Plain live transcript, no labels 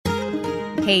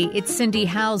Hey, it's Cindy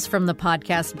Howes from the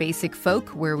podcast Basic Folk,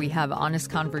 where we have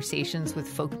honest conversations with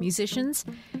folk musicians.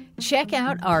 Check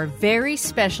out our very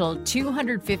special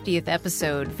 250th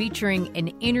episode featuring an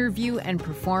interview and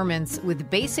performance with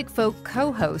Basic Folk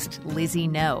co-host Lizzie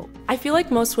No. I feel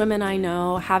like most women I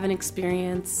know have an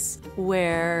experience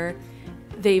where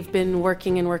they've been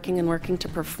working to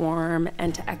perform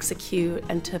and to execute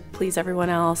and to please everyone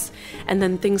else, and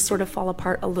then things sort of fall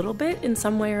apart a little bit in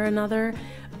some way or another.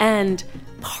 And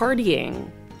partying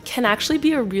can actually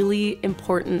be a really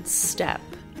important step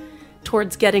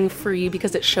towards getting free,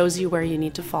 because it shows you where you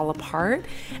need to fall apart,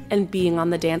 and being on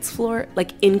the dance floor,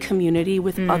 like in community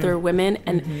with other women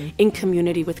and in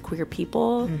community with queer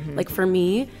people. Like for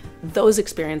me, those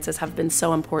experiences have been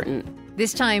so important.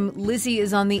 This time, Lizzie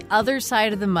is on the other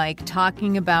side of the mic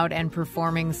talking about and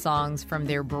performing songs from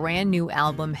their brand new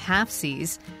album,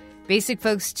 Halfsies. Basic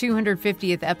Folk's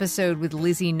 250th episode with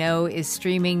Lizzie No is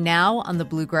streaming now on the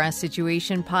Bluegrass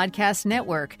Situation Podcast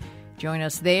Network. Join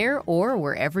us there or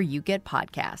wherever you get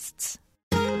podcasts.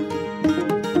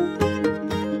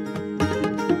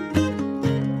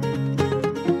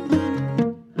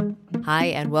 Hi,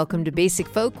 and welcome to Basic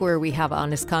Folk, where we have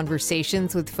honest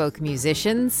conversations with folk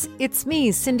musicians. It's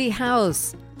me, Cindy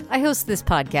Howes. I host this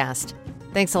podcast.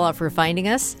 Thanks a lot for finding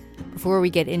us. Before we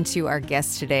get into our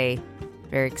guest today,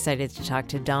 very excited to talk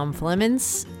to Dom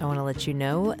Flemons. I want to let you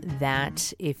know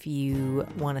that if you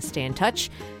want to stay in touch,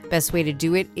 best way to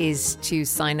do it is to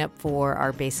sign up for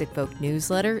our Basic Folk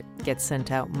newsletter. It gets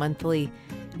sent out monthly,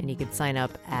 and you can sign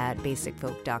up at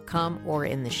basicfolk.com, or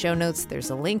in the show notes, there's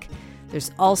a link.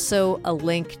 There's also a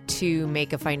link to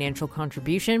make a financial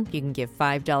contribution. You can give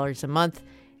 $5 a month,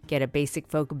 get a Basic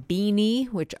Folk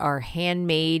beanie, which are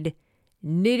handmade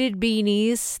knitted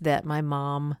beanies that my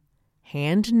mom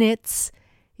hand knits.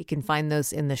 You can find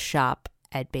those in the shop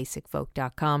at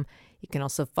basicfolk.com. You can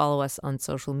also follow us on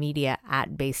social media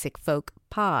at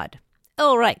basicfolkpod.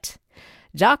 All right.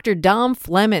 Dr. Dom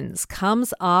Flemons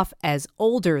comes off as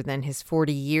older than his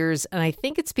 40 years, and I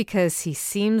think it's because he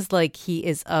seems like he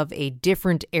is of a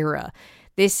different era.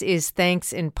 This is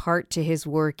thanks in part to his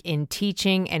work in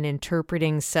teaching and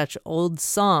interpreting such old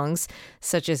songs,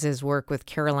 such as his work with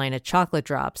Carolina Chocolate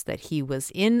Drops that he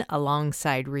was in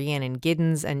alongside Rhiannon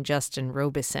Giddens and Justin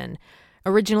Robison.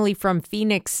 Originally from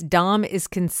Phoenix, Dom is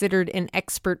considered an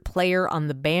expert player on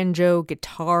the banjo,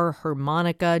 guitar,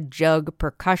 harmonica, jug,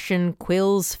 percussion,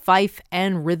 quills, fife,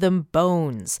 and rhythm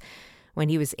bones. When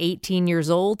he was 18 years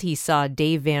old, he saw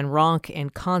Dave Van Ronk in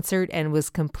concert and was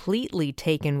completely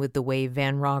taken with the way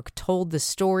Van Ronk told the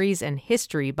stories and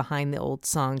history behind the old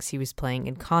songs he was playing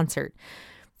in concert.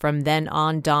 From then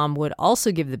on, Dom would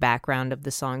also give the background of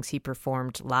the songs he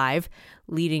performed live,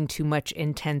 leading to much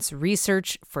intense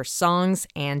research for songs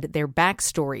and their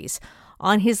backstories.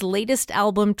 On his latest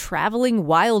album, Traveling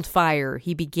Wildfire,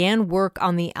 he began work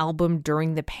on the album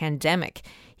during the pandemic.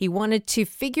 He wanted to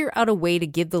figure out a way to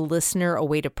give the listener a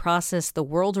way to process the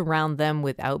world around them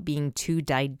without being too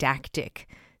didactic.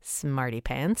 Smarty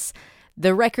pants.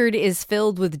 The record is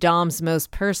filled with Dom's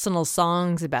most personal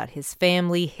songs about his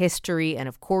family, history, and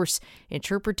of course,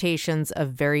 interpretations of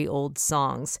very old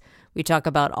songs. We talk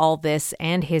about all this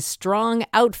and his strong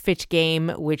outfit game,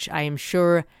 which I am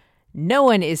sure no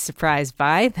one is surprised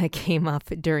by. That came up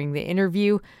during the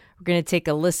interview. We're going to take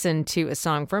a listen to a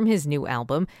song from his new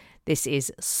album. This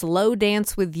is Slow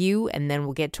Dance With You, and then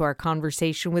we'll get to our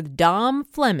conversation with Dom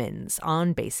Flemons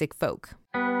on Basic Folk.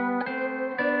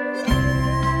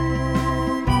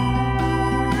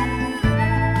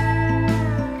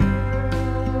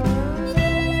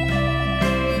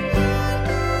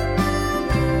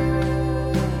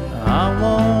 I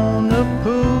wanna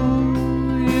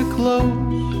pull you close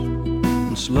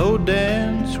and slow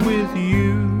dance with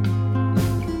you,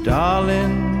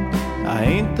 darling. I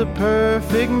ain't the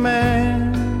perfect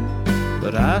man,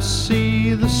 but I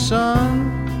see the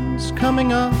sun's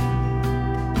coming up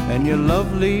and you're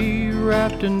lovely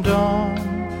wrapped in dawn.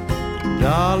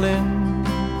 Darling,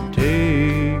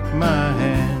 take my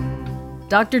hand.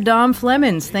 Dr. Dom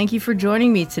Flemons, thank you for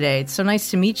joining me today. It's so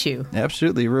nice to meet you.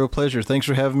 Absolutely, real pleasure. Thanks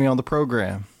for having me on the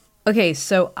program. Okay,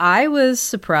 so I was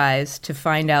surprised to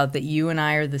find out that you and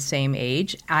I are the same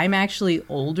age. I'm actually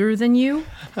older than you.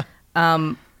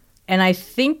 And I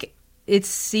think it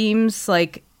seems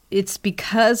like it's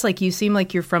because you seem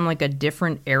like you're from a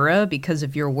different era because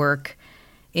of your work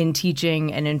in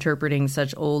teaching and interpreting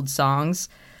such old songs.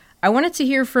 I wanted to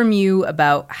hear from you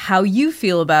about how you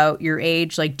feel about your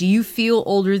age. Do you feel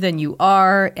older than you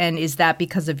are? And is that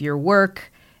because of your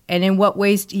work? And in what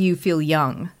ways do you feel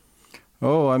young?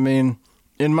 Oh, I mean,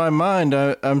 in my mind,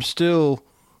 I'm still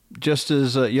just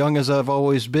as young as I've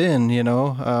always been,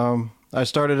 I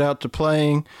started out to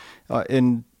playing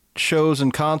in shows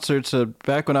and concerts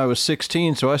back when I was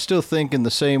 16, so I still think in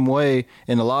the same way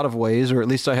in a lot of ways, or at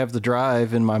least I have the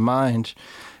drive in my mind.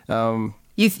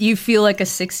 You feel like a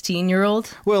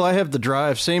 16-year-old? Well, I have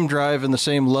the same drive and the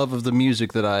same love of the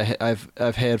music that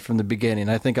I've had from the beginning.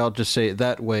 I think I'll just say it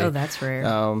that way. Oh, that's rare.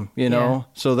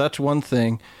 So that's one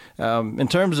thing. In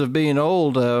terms of being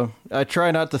old, I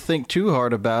try not to think too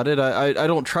hard about it. I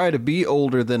don't try to be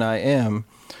older than I am,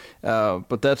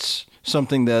 but that's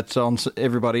something that's on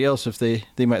everybody else if they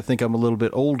might think I'm a little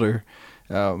bit older.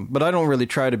 But I don't really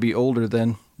try to be older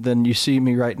than you see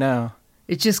me right now.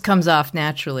 It just comes off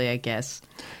naturally, I guess.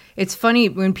 It's funny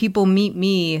when people meet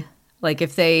me, like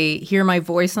if they hear my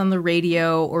voice on the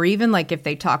radio or even like if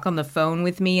they talk on the phone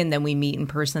with me and then we meet in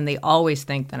person, they always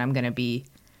think that I'm going to be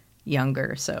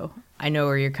younger. So I know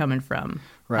where you're coming from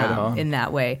in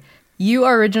that way. You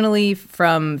are originally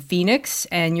from Phoenix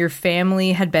and your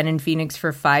family had been in Phoenix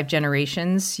for 5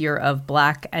 generations. You're of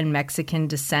Black and Mexican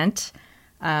descent.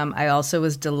 I also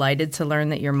was delighted to learn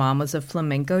that your mom was a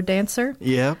flamenco dancer.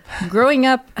 Yep. Growing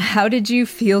up, how did you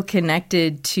feel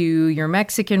connected to your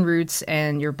Mexican roots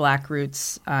and your Black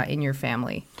roots in your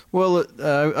family? Well,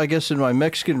 I guess in my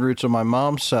Mexican roots on my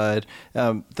mom's side,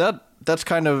 that's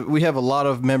kind of, we have a lot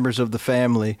of members of the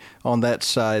family on that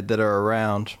side that are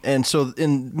around. And so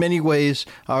in many ways,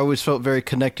 I always felt very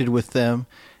connected with them.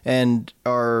 And a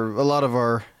lot of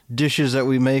our dishes that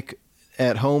we make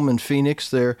at home in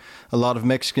Phoenix, there are a lot of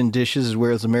Mexican dishes as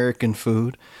well as American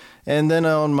food. And then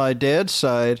on my dad's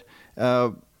side,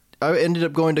 I ended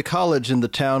up going to college in the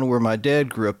town where my dad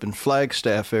grew up in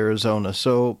Flagstaff, Arizona.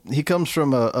 So he comes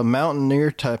from a mountaineer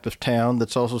type of town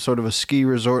that's also sort of a ski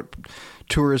resort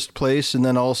tourist place, and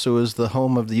then also is the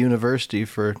home of the university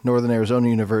for Northern Arizona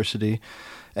University.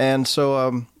 And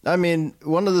so,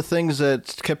 one of the things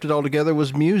that kept it all together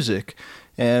was music.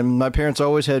 And my parents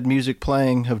always had music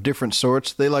playing of different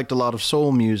sorts. They liked a lot of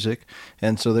soul music,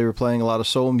 and so they were playing a lot of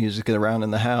soul music around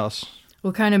in the house.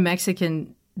 What kind of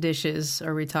Mexican dishes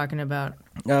are we talking about?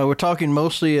 We're talking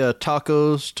mostly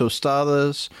tacos,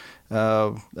 tostadas,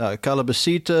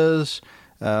 calabacitas,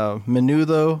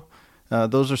 menudo.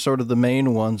 Those are sort of the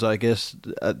main ones, I guess,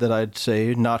 that I'd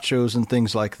say, nachos and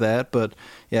things like that. But,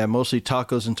 yeah, mostly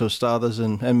tacos and tostadas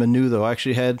and menudo. I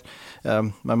actually had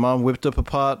my mom whipped up a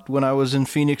pot when I was in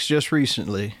Phoenix just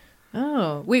recently.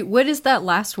 Oh, wait, what is that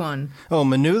last one? Oh,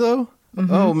 menudo?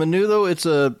 Mm-hmm. Oh, menudo,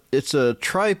 it's a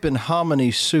tripe and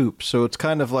hominy soup. So it's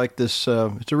kind of like this,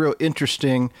 it's a real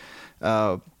interesting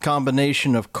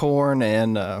combination of corn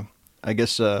and I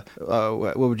guess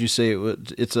what would you say?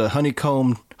 It's a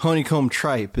honeycomb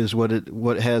tripe is what it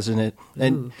has in it,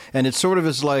 and it sort of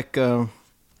is like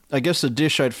I guess a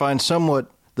dish I'd find somewhat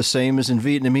the same as in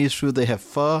Vietnamese food. They have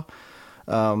pho.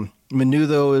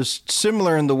 Menudo is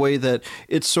similar in the way that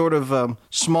it's sort of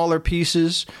smaller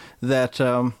pieces that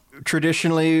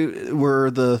traditionally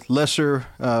were the lesser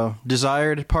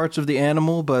desired parts of the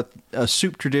animal, but a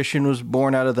soup tradition was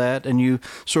born out of that, and you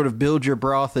sort of build your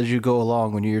broth as you go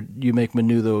along when you make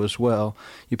menudo as well.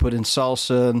 You put in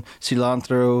salsa and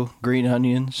cilantro, green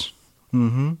onions.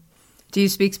 Mm-hmm. Do you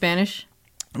speak Spanish?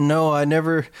 No, I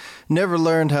never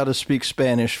learned how to speak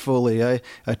Spanish fully. I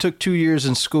took 2 years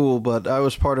in school, but I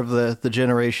was part of the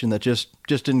generation that just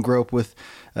didn't grow up with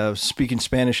speaking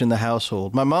Spanish in the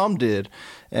household. My mom did,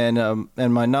 and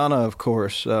my nana, of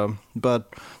course,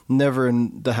 but never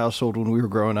in the household when we were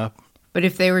growing up. But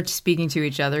if they were speaking to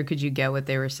each other, could you get what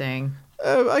they were saying?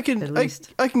 I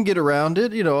can get around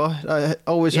it. You know, I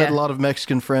always had a lot of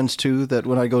Mexican friends too. That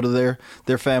when I go to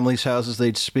their families' houses,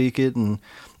 they'd speak it. And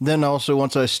then also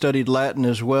once I studied Latin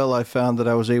as well, I found that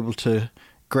I was able to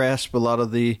grasp a lot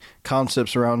of the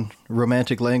concepts around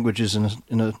romantic languages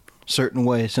in a certain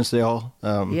way, since they all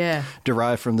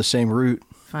derive from the same root.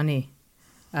 Funny.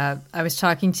 I was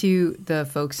talking to the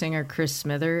folk singer Chris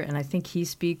Smither, and I think he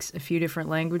speaks a few different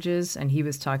languages. And he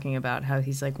was talking about how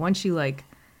he's like, once you like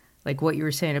what you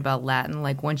were saying about Latin,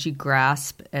 like once you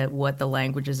grasp at what the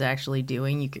language is actually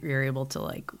doing, you're able to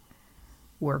like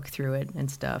work through it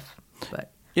and stuff. But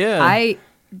yeah, I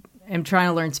am trying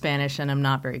to learn Spanish and I'm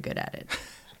not very good at it.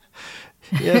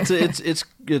 Yeah,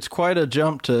 it's quite a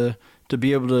jump to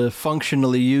be able to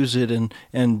functionally use it and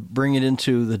bring it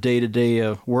into the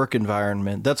day-to-day work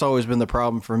environment. That's always been the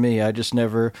problem for me. I just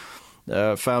never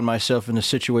found myself in a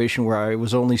situation where I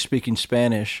was only speaking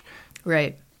Spanish.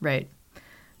 Right.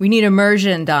 We need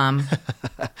immersion, Dom.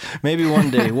 Maybe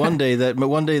one day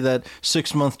that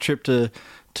 6-month trip to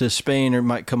Spain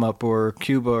might come up, or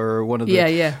Cuba, or one of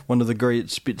the great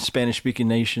Spanish-speaking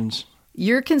nations.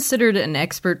 You're considered an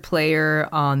expert player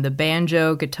on the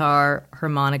banjo, guitar,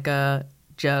 harmonica,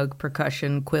 jug,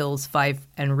 percussion, quills, fife,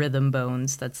 and rhythm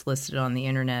bones. That's listed on the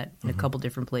internet in a couple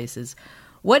different places.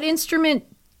 What instrument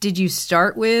did you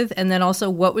start with? And then also,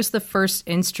 what was the first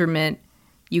instrument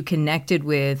you connected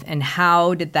with, and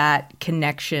how did that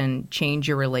connection change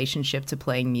your relationship to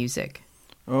playing music?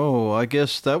 Oh, I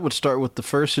guess that would start with the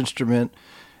first instrument.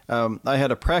 I had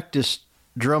a practice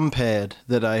drum pad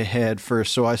that I had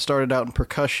first, so I started out in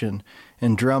percussion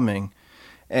and drumming.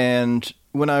 And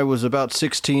when I was about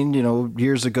 16,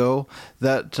 years ago,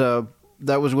 that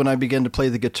was when I began to play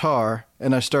the guitar,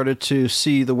 and I started to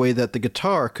see the way that the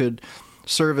guitar could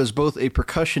serve as both a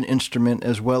percussion instrument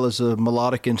as well as a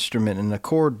melodic instrument and a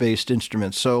chord-based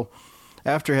instrument. So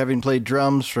after having played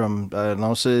drums from,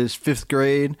 say, 5th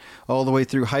grade all the way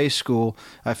through high school,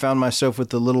 I found myself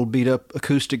with a little beat-up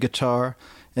acoustic guitar,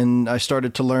 and I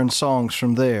started to learn songs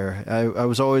from there. I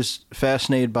was always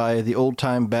fascinated by the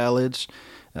old-time ballads,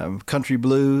 country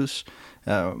blues,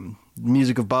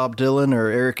 music of Bob Dylan or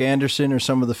Eric Anderson or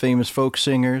some of the famous folk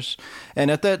singers.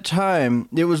 And at that time,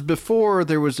 it was before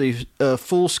there was a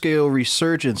full-scale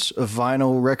resurgence of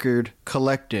vinyl record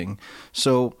collecting.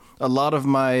 So a lot of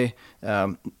my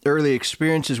early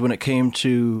experiences when it came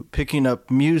to picking up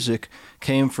music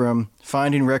came from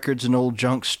finding records in old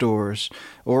junk stores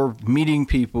or meeting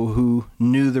people who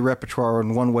knew the repertoire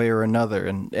in one way or another.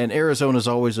 And Arizona is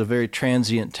always a very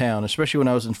transient town, especially when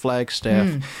I was in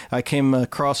Flagstaff. I came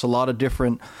across a lot of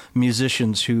different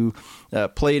musicians who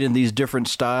played in these different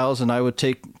styles, and I would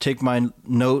take my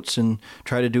notes and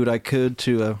try to do what I could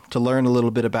to learn a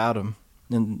little bit about them.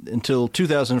 Until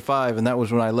 2005, and that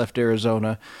was when I left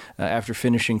Arizona after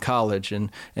finishing college and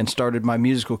started my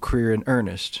musical career in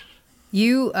earnest.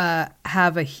 You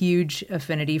have a huge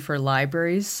affinity for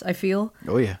libraries, I feel.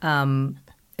 Oh, yeah.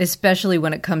 Especially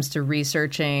when it comes to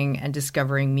researching and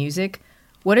discovering music.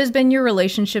 What has been your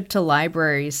relationship to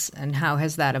libraries, and how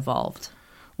has that evolved?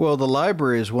 Well, the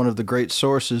library is one of the great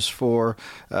sources for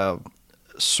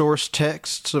source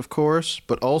texts, of course,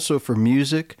 but also for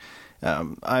music.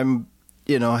 I'm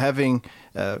having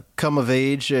come of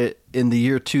age in the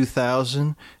year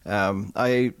 2000,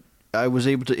 I was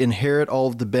able to inherit all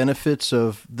of the benefits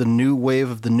of the new wave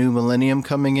of the new millennium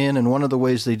coming in. And one of the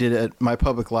ways they did it at my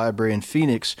public library in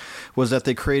Phoenix was that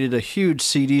they created a huge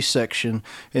CD section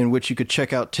in which you could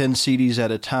check out 10 CDs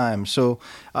at a time. So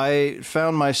I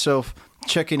found myself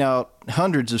checking out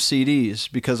hundreds of CDs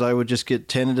because I would just get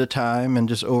 10 at a time, and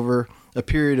just over a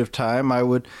period of time, I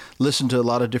would listen to a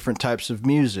lot of different types of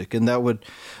music. And that would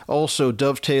also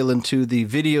dovetail into the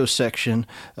video section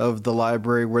of the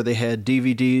library, where they had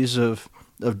DVDs of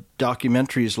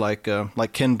documentaries like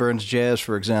Ken Burns Jazz,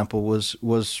 for example,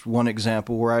 was one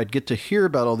example where I'd get to hear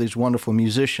about all these wonderful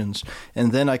musicians.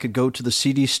 And then I could go to the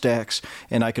CD stacks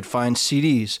and I could find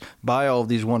CDs by all of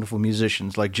these wonderful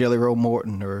musicians like Jelly Roll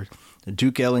Morton or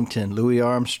Duke Ellington, Louis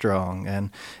Armstrong,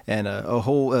 and a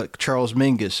whole Charles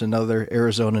Mingus, another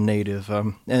Arizona native,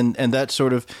 and that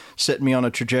sort of set me on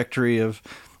a trajectory of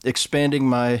expanding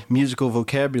my musical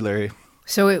vocabulary.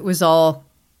 So it was all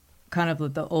kind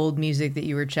of the old music that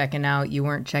you were checking out. You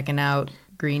weren't checking out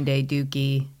Green Day,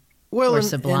 Dookie, or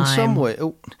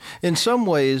Sublime. In some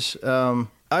ways,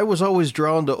 I was always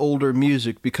drawn to older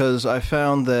music because I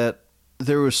found that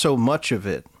there was so much of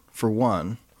it, for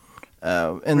one.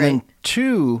 Then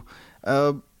two,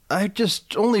 I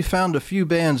just only found a few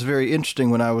bands very interesting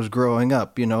when I was growing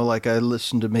up. Like I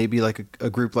listened to maybe like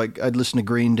a group, like I'd listen to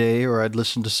Green Day, or I'd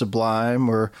listen to Sublime,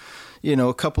 or,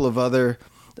 a couple of other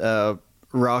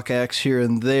rock acts here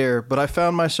and there. But I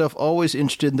found myself always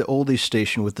interested in the oldies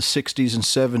station with the 60s and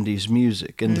 70s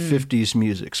music and the 50s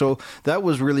music. So that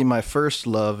was really my first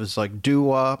love, is like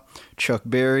doo-wop, Chuck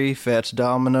Berry, Fats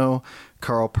Domino,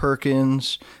 Carl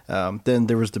Perkins. Then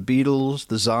there was the Beatles,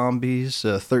 the Zombies,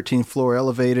 13th Floor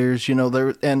Elevators. All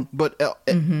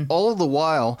the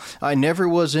while, I never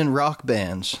was in rock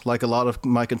bands like a lot of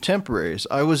my contemporaries.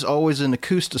 I was always an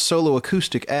solo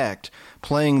acoustic act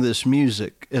playing this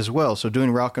music as well. So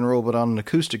doing rock and roll, but on an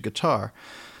acoustic guitar.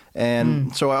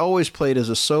 And so I always played as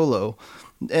a solo.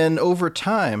 And over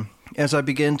time, as I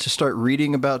began to start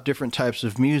reading about different types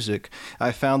of music,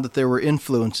 I found that there were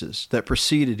influences that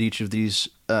preceded each of these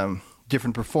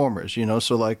different performers.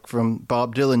 So like from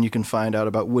Bob Dylan, you can find out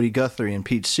about Woody Guthrie and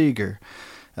Pete Seeger.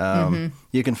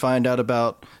 You can find out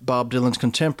about Bob Dylan's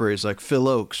contemporaries like Phil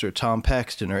Oakes or Tom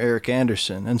Paxton or Eric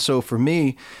Anderson. And so for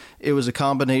me, it was a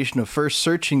combination of first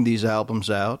searching these albums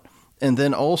out, and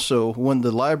then also when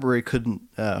the library couldn't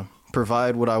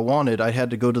provide what I wanted, I had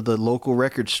to go to the local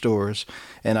record stores,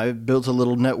 and I built a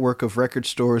little network of record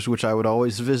stores which I would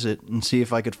always visit and see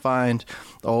if I could find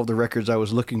all of the records I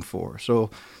was looking for. So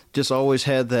just always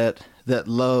had that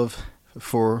love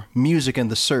for music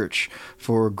and the search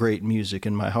for great music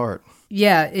in my heart.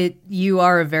 Yeah, you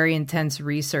are a very intense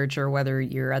researcher, whether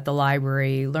you're at the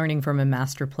library, learning from a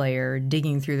master player,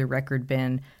 digging through the record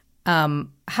bin.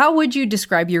 How would you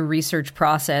describe your research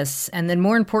process? And then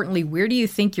more importantly, where do you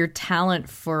think your talent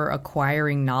for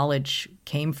acquiring knowledge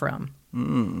came from?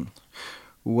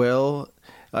 Well,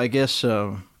 I guess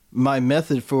my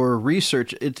method for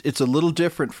research, it's a little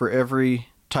different for every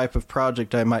type of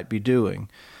project I might be doing.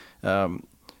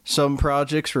 Some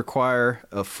projects require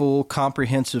a full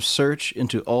comprehensive search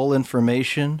into all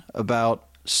information about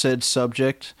said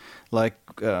subject. Like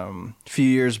a few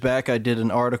years back, I did an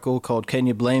article called "Can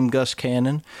You Blame Gus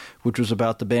Cannon?" which was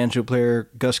about the banjo player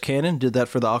Gus Cannon. Did that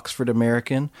for the Oxford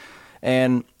American.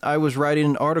 And I was writing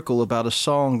an article about a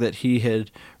song that he had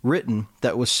written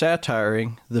that was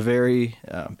satiring the very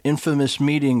infamous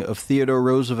meeting of Theodore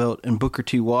Roosevelt and Booker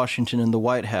T. Washington in the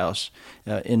White House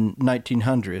in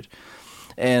 1900.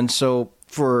 And so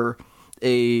for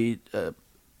a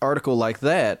article like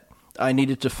that, I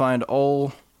needed to find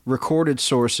all recorded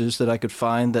sources that I could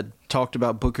find that talked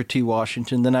about Booker T.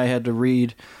 Washington. Then I had to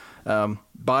read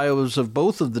bios of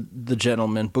both of the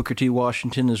gentlemen, Booker T.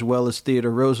 Washington as well as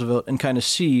Theodore Roosevelt, and kind of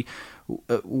see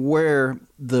where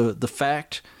the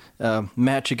fact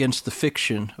match against the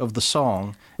fiction of the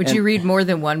song. Would you read more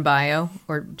than one bio,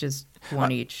 or just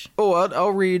one each?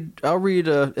 I'll read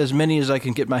as many as I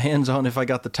can get my hands on if I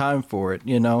got the time for it,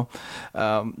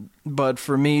 But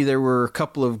for me, there were a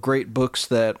couple of great books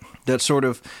that sort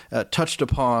of touched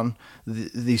upon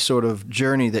the sort of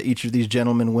journey that each of these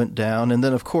gentlemen went down. And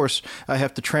then, of course, I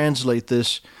have to translate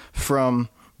this from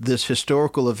this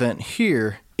historical event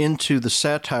here into the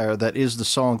satire that is the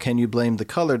song "Can You Blame the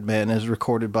Colored Man?" as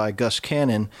recorded by Gus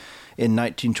Cannon in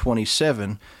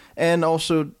 1927. And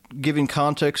also giving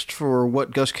context for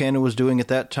what Gus Cannon was doing at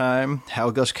that time, how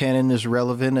Gus Cannon is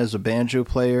relevant as a banjo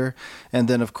player. And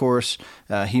then, of course,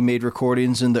 he made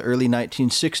recordings in the early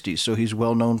 1960s, so he's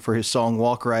well known for his song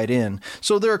 "Walk Right In."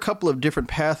 So there are a couple of different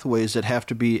pathways that have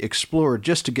to be explored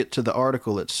just to get to the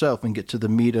article itself and get to the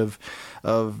meat of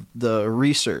the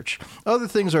research. Other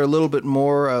things are a little bit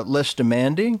more less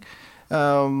demanding.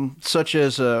 Such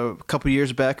as a couple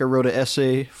years back, I wrote an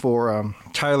essay for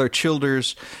Tyler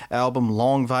Childers' album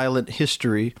Long Violent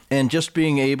History, and just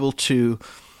being able to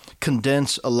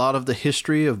condense a lot of the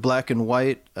history of black and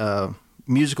white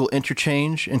musical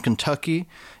interchange in Kentucky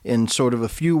in sort of a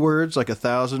few words, like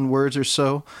 1,000 words or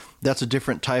so. That's a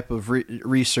different type of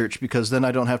research, because then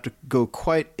I don't have to go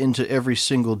quite into every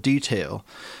single detail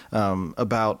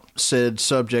about said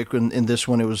subject. In this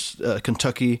one, it was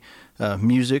Kentucky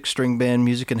music, string band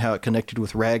music, and how it connected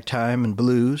with ragtime and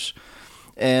blues.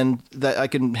 And that I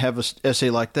can have an essay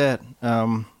like that.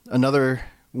 Another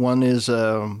one is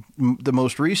the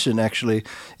most recent, actually,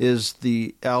 is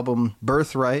the album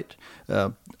Birthright,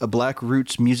 a Black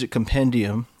Roots Music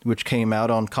Compendium, which came out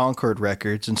on Concord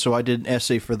Records. And so I did an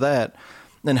essay for that.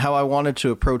 And how I wanted to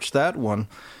approach that one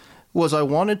was I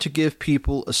wanted to give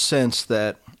people a sense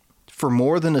that for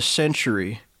more than a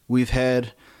century, we've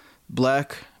had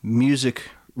black music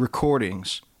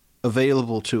recordings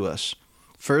available to us.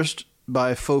 First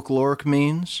by folkloric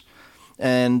means,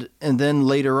 and then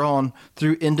later on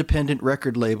through independent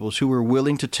record labels who were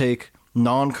willing to take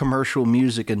non-commercial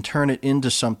music and turn it into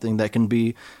something that can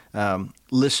be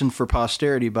listened for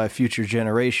posterity by future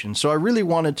generations. So I really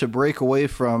wanted to break away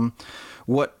from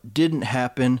what didn't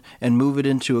happen and move it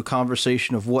into a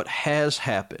conversation of what has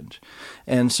happened.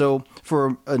 And so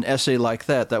for an essay like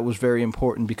that, that was very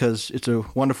important, because it's a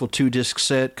wonderful 2-disc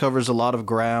set, covers a lot of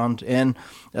ground, and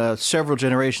several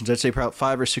generations, I'd say about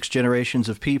 5 or 6 generations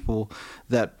of people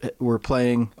that were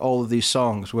playing all of these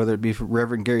songs, whether it be from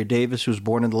Reverend Gary Davis, who was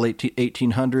born in the late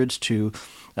 1800s, to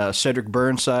Cedric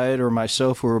Burnside or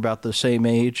myself, who were about the same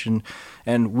age,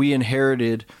 and we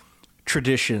inherited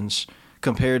traditions.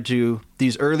 Compared to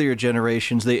these earlier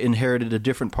generations, they inherited a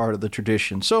different part of the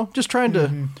tradition. So just trying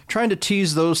to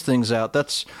tease those things out.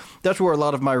 That's where a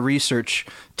lot of my research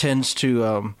tends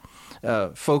to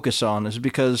focus on, is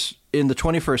because in the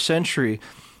 21st century,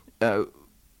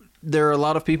 there are a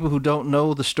lot of people who don't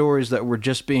know the stories that were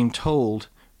just being told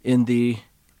in the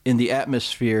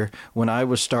atmosphere when I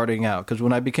was starting out. Because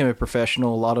when I became a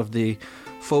professional, a lot of the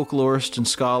folklorists and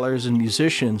scholars and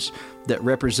musicians that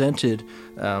represented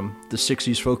the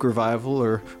 60s folk revival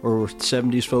or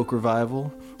 70s folk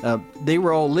revival, they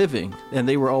were all living, and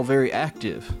they were all very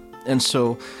active. And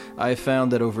so I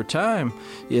found that over time,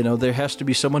 there has to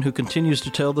be someone who continues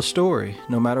to tell the story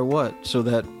no matter what, so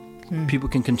that people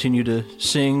can continue to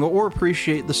sing or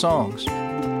appreciate the songs.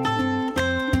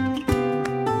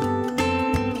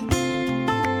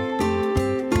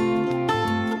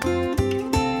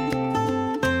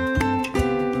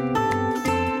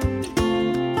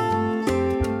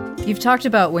 You've talked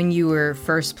about when you were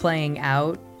first playing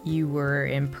out, you were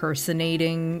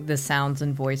impersonating the sounds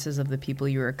and voices of the people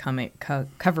you were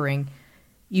covering.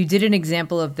 You did an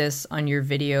example of this on your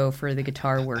video for the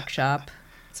guitar workshop.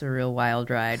 It's a real wild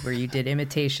ride where you did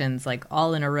imitations like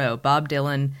all in a row. Bob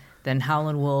Dylan, then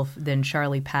Howlin' Wolf, then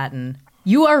Charlie Patton.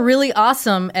 You are really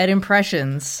awesome at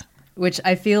impressions, which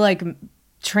I feel like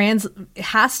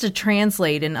has to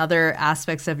translate in other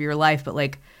aspects of your life. But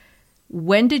like,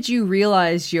 when did you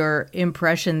realize your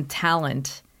impression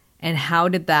talent, and how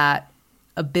did that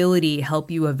ability help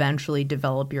you eventually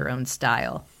develop your own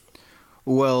style?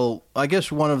 Well, I guess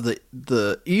one of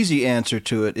the easy answer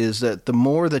to it is that the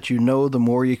more that you know, the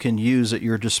more you can use at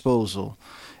your disposal.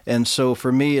 And so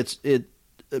for me,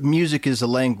 music is a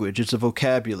language, it's a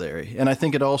vocabulary. And I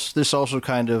think this also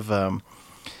kind of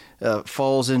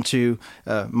falls into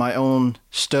my own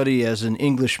study as an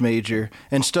English major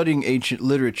and studying ancient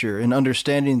literature and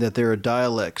understanding that there are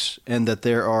dialects and that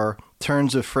there are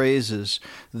turns of phrases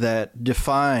that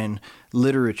define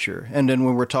literature. And then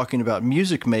when we're talking about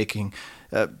music making,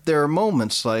 there are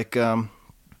moments like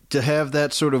to have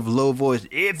that sort of low voice,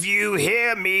 if you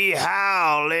hear me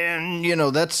howling,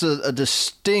 that's a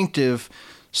distinctive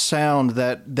sound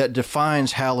that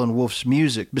defines Howlin' Wolf's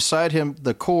music. Beside him,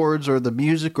 the chords or the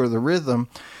music or the rhythm,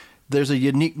 there's a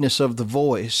uniqueness of the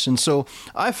voice. And so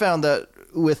I found that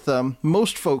with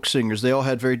most folk singers, they all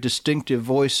had very distinctive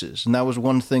voices. And that was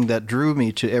one thing that drew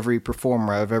me to every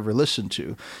performer I've ever listened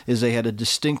to, is they had a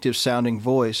distinctive sounding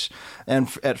voice. And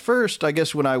at first, I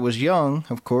guess when I was young,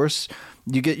 of course,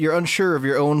 you're unsure of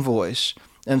your own voice.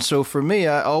 And so for me,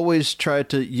 I always tried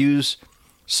to use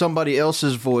somebody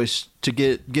else's voice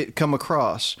to come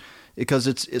across, because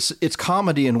it's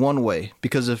comedy in one way.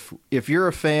 Because if you're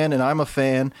a fan and I'm a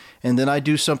fan, and then I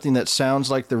do something that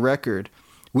sounds like the record,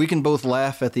 we can both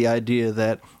laugh at the idea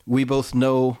that we both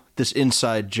know this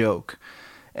inside joke.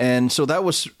 And so that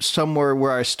was somewhere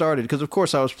where I started, because of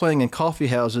course I was playing in coffee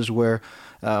houses where,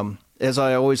 as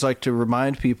I always like to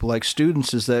remind people, like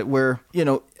students, is that where,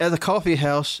 at the coffee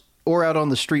house or out on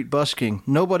the street busking,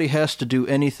 nobody has to do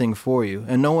anything for you,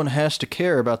 and no one has to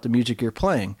care about the music you're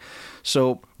playing.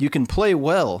 So you can play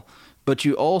well, but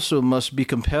you also must be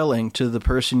compelling to the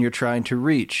person you're trying to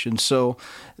reach. And so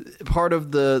part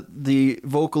of the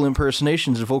vocal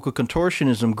impersonations, the vocal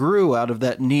contortionism, grew out of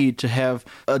that need to have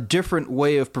a different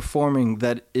way of performing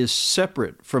that is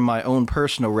separate from my own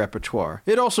personal repertoire.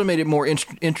 It also made it more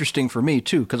interesting for me,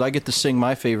 too, because I get to sing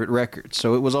my favorite records.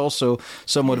 So it was also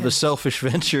somewhat of a selfish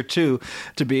venture, too,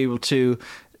 to be able to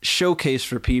showcase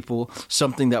for people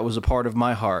something that was a part of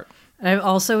my heart. I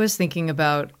also was thinking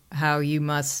about how you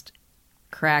must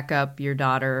crack up your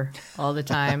daughter all the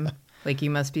time. Like,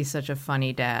 you must be such a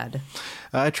funny dad.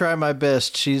 I try my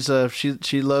best. She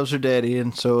loves her daddy,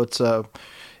 and so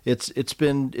it's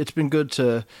been good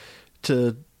to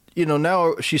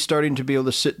now she's starting to be able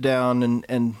to sit down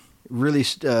and really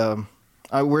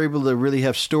we're able to really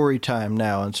have story time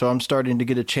now, and so I'm starting to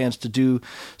get a chance to do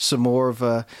some more of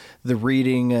the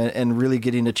reading and really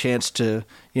getting a chance to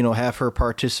have her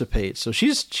participate. So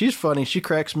she's funny. She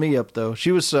cracks me up, though.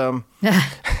 She was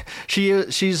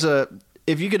she's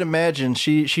if you can imagine,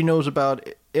 she knows about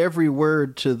every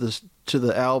word to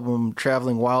the album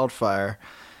Traveling Wildfire.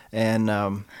 And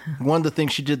one of the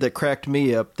things she did that cracked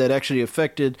me up, that actually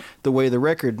affected the way the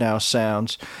record now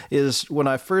sounds, is when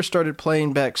I first started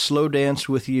playing back Slow Dance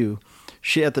With You.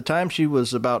 At the time she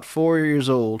was about 4 years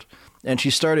old, and she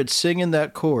started singing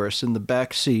that chorus in the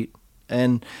back seat,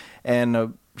 and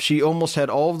she almost had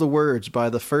all of the words by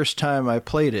the first time I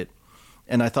played it.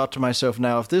 And I thought to myself,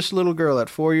 now if this little girl at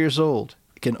 4 years old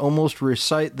can almost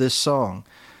recite this song,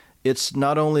 it's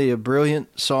not only a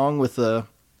brilliant song with a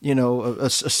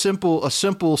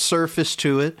simple surface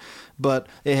to it, but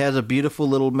it has a beautiful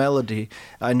little melody.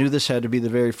 I knew this had to be the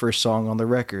very first song on the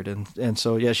record. And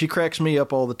so, yeah, she cracks me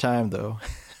up all the time, though.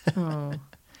 Oh,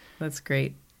 that's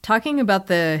great. Talking about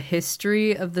the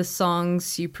history of the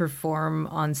songs you perform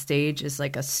on stage is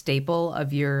like a staple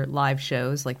of your live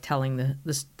shows, like telling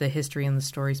the history and the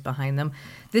stories behind them.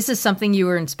 This is something you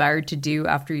were inspired to do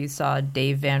after you saw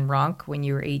Dave Van Ronk when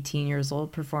you were 18 years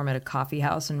old perform at a coffee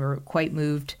house and were quite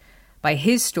moved by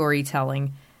his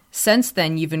storytelling. Since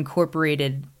then, you've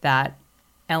incorporated that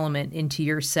element into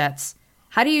your sets.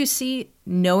 How do you see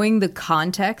knowing the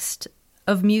context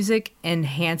of music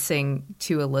enhancing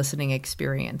to a listening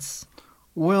experience?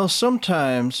 Well,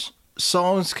 sometimes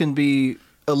songs can be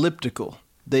elliptical.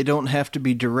 They don't have to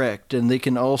be direct, and they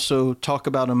can also talk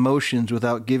about emotions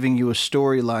without giving you a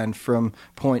storyline from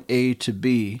point A to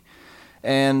B.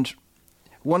 And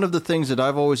one of the things that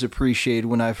I've always appreciated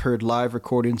when I've heard live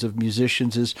recordings of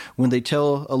musicians is when they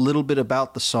tell a little bit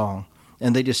about the song.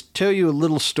 And they just tell you a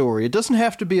little story. It doesn't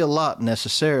have to be a lot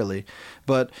necessarily,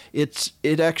 but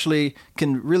it actually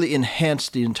can really enhance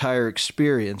the entire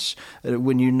experience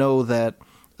when you know that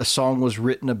a song was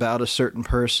written about a certain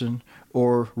person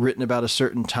or written about a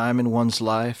certain time in one's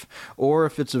life, or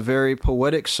if it's a very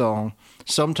poetic song,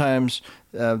 sometimes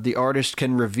the artist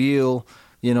can reveal,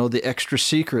 the extra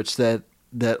secrets that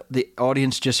the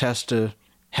audience just has to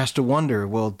wonder.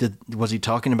 Well, was he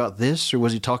talking about this or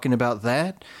was he talking about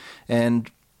that?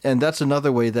 And that's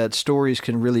another way that stories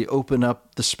can really open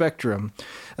up the spectrum.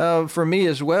 For me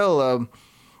as well,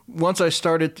 once I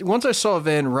saw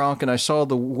Van Ronk and I saw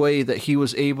the way that he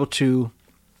was able to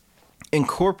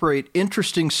incorporate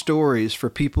interesting stories for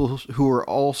people who are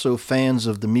also fans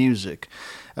of the music.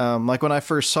 Like when I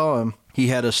first saw him, he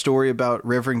had a story about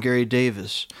Reverend Gary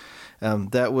Davis.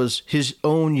 That was his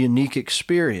own unique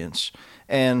experience,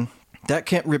 and that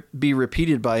can't be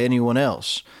repeated by anyone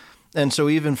else. And so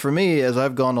even for me, as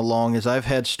I've gone along, as I've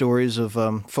had stories of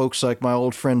folks like my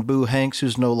old friend Boo Hanks,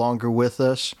 who's no longer with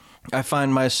us, I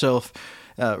find myself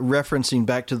referencing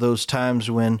back to those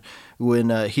times when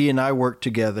he and I worked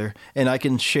together, and I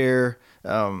can share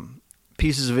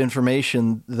pieces of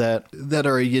information that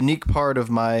are a unique part of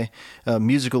my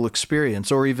musical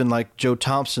experience, or even like Joe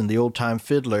Thompson, the old-time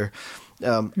fiddler.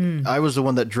 I was the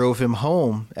one that drove him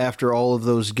home after all of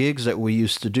those gigs that we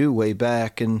used to do way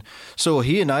back. And so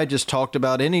he and I just talked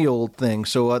about any old thing.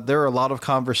 So there are a lot of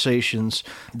conversations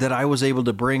that I was able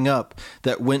to bring up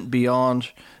that went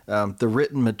beyond the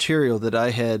written material that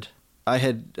I had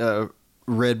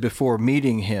read before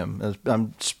meeting him.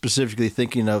 I'm specifically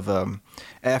thinking of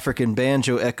African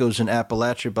Banjo Echoes in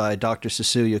Appalachia by Dr.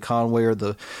 Cecilia Conway, or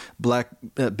the Black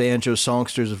Banjo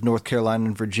Songsters of North Carolina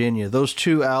and Virginia. Those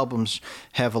two albums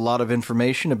have a lot of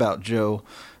information about Joe,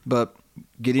 but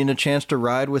getting a chance to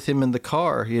ride with him in the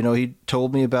car, he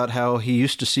told me about how he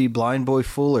used to see Blind Boy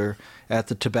Fuller at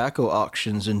the tobacco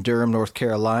auctions in Durham, North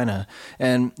Carolina,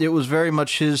 and it was very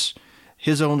much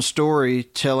his own story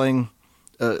telling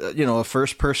a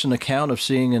first-person account of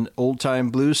seeing an old-time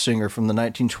blues singer from the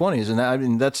 1920s, and I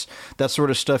mean that's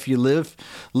sort of stuff you live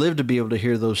to be able to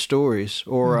hear those stories.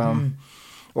 Or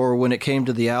or when it came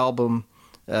to the album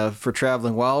for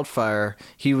Traveling Wildfire,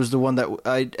 he was the one that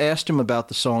I asked him about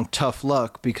the song "Tough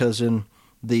Luck," because in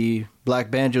the Black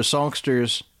Banjo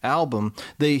Songsters album,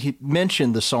 he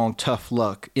mentioned the song Tough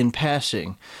Luck in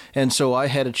passing. And so I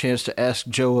had a chance to ask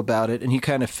Joe about it, and he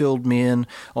kind of filled me in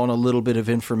on a little bit of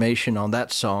information on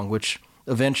that song, which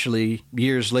eventually,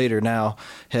 years later now,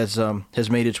 has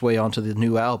made its way onto the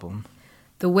new album.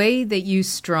 The way that you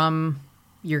strum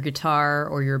your guitar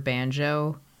or your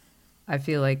banjo, I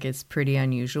feel like it's pretty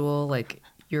unusual. Like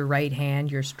your right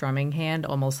hand, your strumming hand,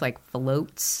 almost like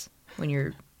floats when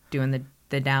you're doing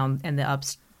the down and the up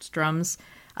strums.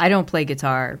 I don't play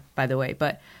guitar, by the way,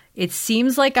 but it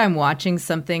seems like I'm watching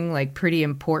something like pretty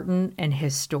important and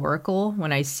historical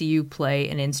when I see you play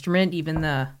an instrument, even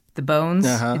the bones,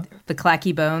 the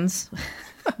clacky bones.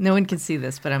 No one can see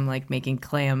this, but I'm like making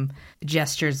clam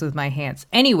gestures with my hands.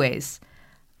 Anyways,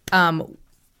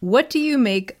 what do you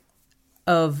make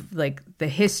of like the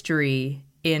history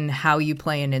in how you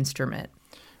play an instrument?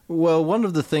 Well, one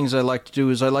of the things I like to do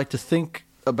is I like to think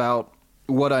about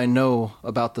what I know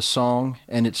about the song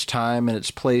and its time and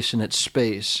its place and its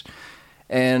space.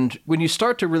 And when you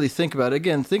start to really think about it,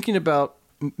 again, thinking about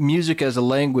music as a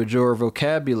language or a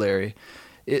vocabulary,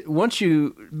 once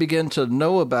you begin to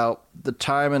know about the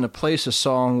time and the place a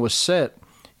song was set,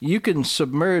 you can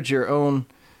submerge your own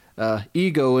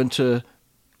ego into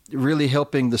really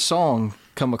helping the song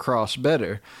come across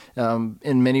better.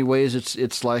 In many ways,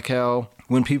 it's like how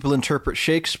when people interpret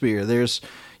Shakespeare, there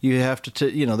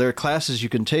are classes you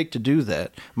can take to do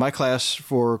that. My class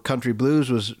for country blues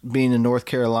was being in North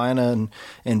Carolina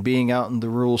and being out in the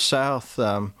rural South,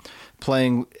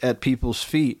 playing at people's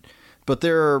feet. But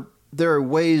there are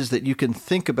ways that you can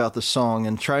think about the song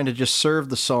and trying to just serve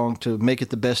the song to make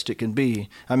it the best it can be.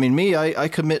 I mean, I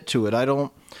commit to it. I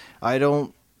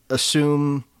don't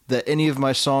assume that any of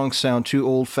my songs sound too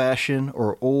old-fashioned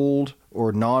or old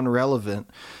or non-relevant.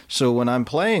 So when I'm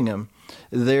playing them,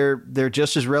 they're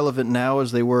just as relevant now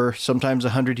as they were sometimes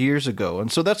 100 years ago. And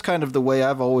so that's kind of the way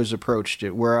I've always approached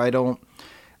it, where I don't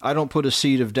put a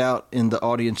seed of doubt in the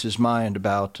audience's mind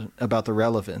about the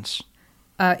relevance.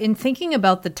 In thinking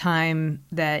about the time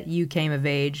that you came of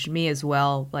age, me as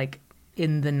well, like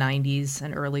in the 90s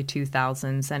and early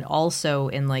 2000s, and also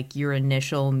in like your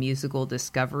initial musical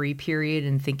discovery period,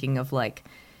 and thinking of like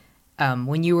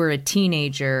when you were a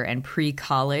teenager and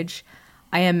pre-college,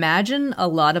 I imagine a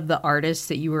lot of the artists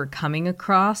that you were coming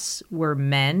across were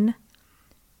men.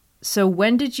 So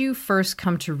when did you first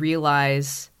come to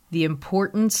realize the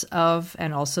importance of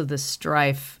and also the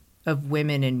strife of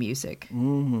women in music?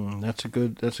 That's a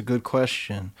good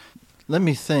question. Let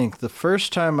me think. The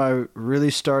first time I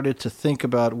really started to think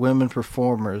about women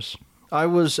performers, I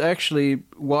was actually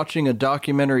watching a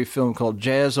documentary film called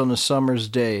Jazz on a Summer's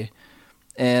Day,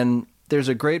 and there's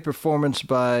a great performance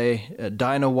by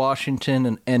Dinah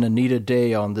Washington and Anita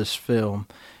Day on this film.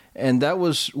 And that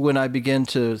was when I began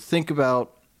to think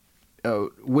about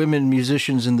women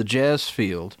musicians in the jazz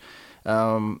field.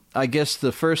 I guess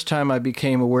the first time I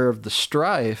became aware of the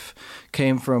strife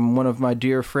came from one of my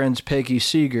dear friends, Peggy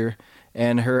Seeger,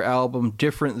 and her album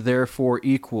Different Therefore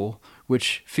Equal,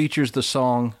 which features the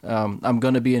song I'm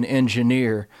Gonna Be an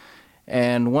Engineer.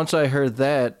 And once I heard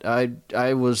that,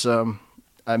 I was...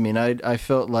 I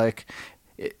felt like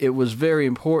it was very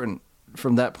important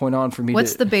from that point on for me.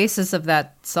 What's the basis of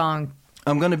that song?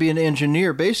 I'm Going to Be an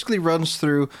Engineer basically runs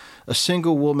through a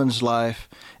single woman's life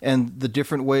and the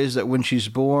different ways that when she's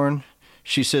born,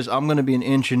 she says, I'm going to be an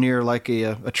engineer, like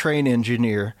a train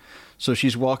engineer. So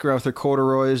she's walking around with her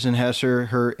corduroys and has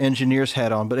her engineer's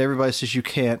hat on, but everybody says you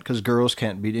can't because girls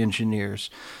can't be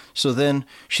engineers. So then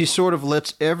she sort of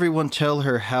lets everyone tell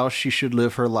her how she should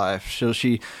live her life. So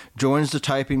she joins the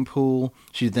typing pool,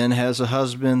 she then has a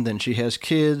husband, then she has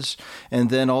kids,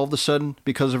 and then all of a sudden,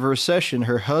 because of a recession,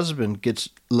 her husband gets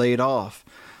laid off.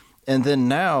 And then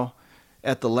now,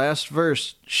 at the last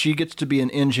verse, she gets to be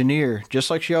an engineer, just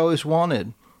like she always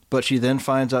wanted, but she then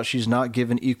finds out she's not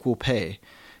given equal pay.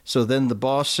 So then the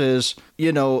boss says,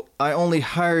 I only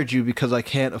hired you because I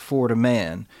can't afford a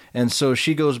man. And so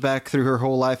she goes back through her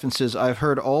whole life and says, I've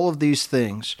heard all of these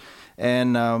things,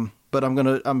 and but I'm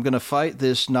gonna fight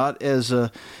this not as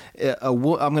I'm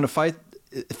gonna fight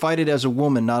it as a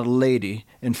woman, not a lady,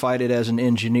 and fight it as an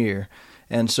engineer.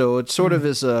 And so it sort of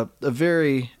is a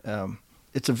very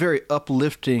it's a very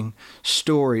uplifting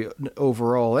story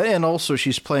overall. And also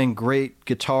she's playing great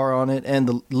guitar on it,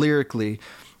 and lyrically,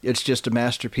 it's just a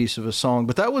masterpiece of a song.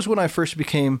 But that was when I first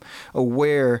became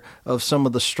aware of some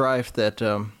of the strife that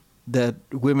that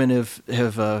women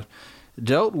have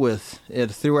dealt with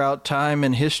throughout time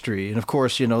and history. And of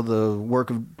course, the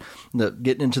work of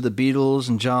getting into the Beatles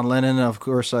and John Lennon. And of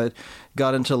course, I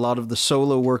got into a lot of the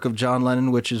solo work of John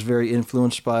Lennon, which is very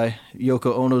influenced by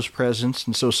Yoko Ono's presence.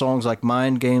 And so songs like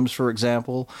Mind Games, for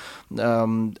example,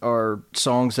 are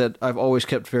songs that I've always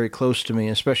kept very close to me,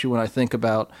 especially when I think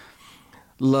about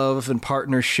love and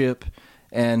partnership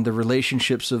and the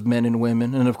relationships of men and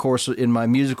women. And of course, in my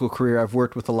musical career, I've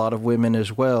worked with a lot of women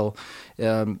as well,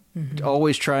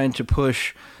 always trying to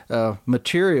push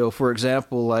material. For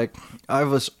example, like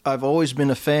I've always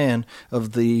been a fan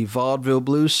of the vaudeville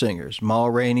blues singers, Ma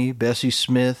Rainey, Bessie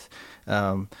Smith.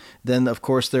 Then, of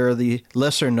course, there are the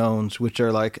lesser knowns, which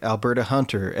are like Alberta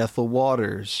Hunter, Ethel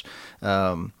Waters,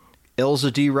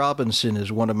 Elza D. Robinson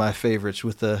is one of my favorites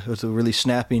with a really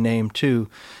snappy name too,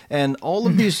 and all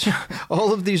of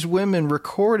these women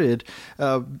recorded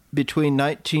between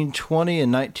 1920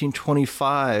 and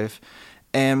 1925,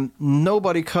 and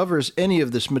nobody covers any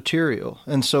of this material.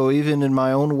 And so even in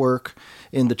my own work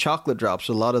in the Chocolate Drops,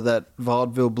 a lot of that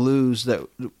vaudeville blues that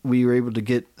we were able to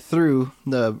get through,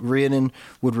 Rhiannon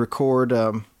would record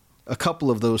a couple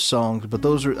of those songs, but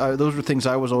those were things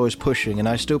I was always pushing, and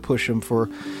I still push them for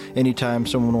any time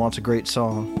someone wants a great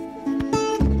song.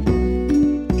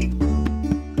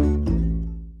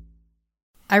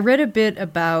 I read a bit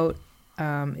about,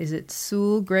 is it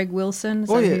Sule Greg Wilson? Is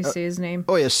that how you say his name?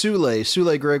 Oh yeah,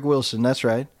 Sule Greg Wilson, that's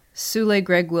right. Sule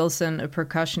Greg Wilson, a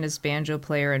percussionist, banjo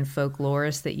player, and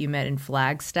folklorist that you met in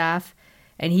Flagstaff.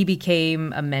 And he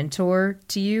became a mentor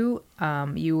to you.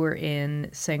 You were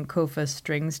in Sankofa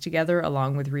Strings together,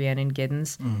 along with Rhiannon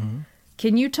Giddens. Mm-hmm.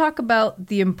 Can you talk about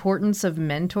the importance of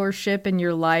mentorship in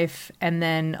your life, and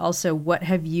then also what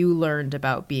have you learned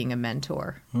about being a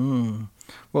mentor?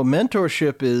 Well,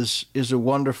 mentorship is a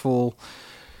wonderful.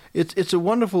 It's a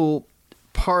wonderful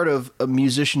part of a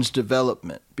musician's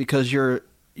development, because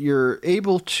you're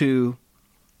able to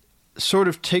sort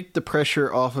of take the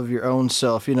pressure off of your own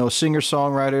self.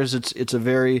 Singer-songwriters, it's a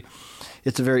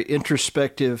very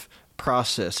introspective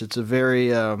process. It's a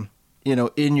very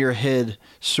in your head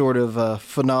sort of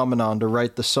phenomenon to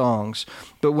write the songs.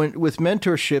 But with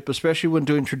mentorship, especially when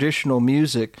doing traditional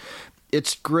music,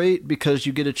 it's great because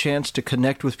you get a chance to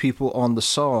connect with people on the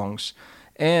songs.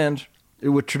 And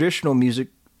with traditional music,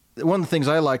 one of the things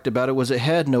I liked about it was it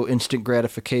had no instant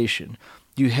gratification.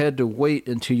 You had to wait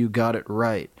until you got it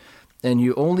right. And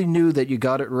you only knew that you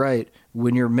got it right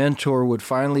when your mentor would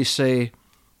finally say,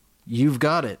 "You've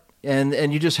got it,"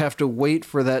 and you just have to wait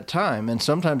for that time. And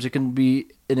sometimes it can be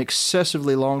an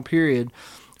excessively long period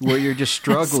where you're just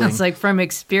struggling. Sounds like from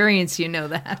experience you know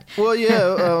that. Well,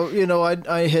 yeah,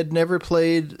 I had never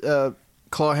played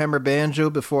clawhammer banjo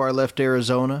before I left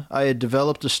Arizona. I had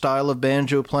developed a style of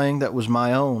banjo playing that was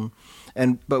my own.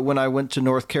 But when I went to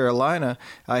North Carolina,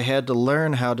 I had to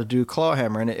learn how to do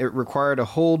clawhammer, and it required a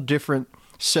whole different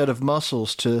set of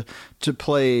muscles to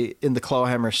play in the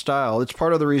clawhammer style. It's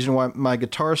part of the reason why my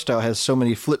guitar style has so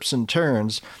many flips and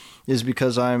turns, is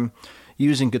because I'm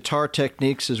using guitar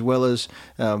techniques as well as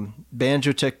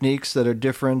banjo techniques that are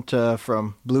different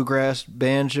from bluegrass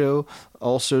banjo,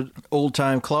 also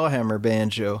old-time clawhammer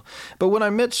banjo. But when I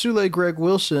met Sule Greg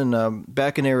Wilson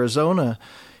back in Arizona,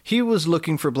 he was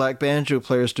looking for black banjo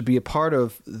players to be a part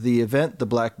of the event, the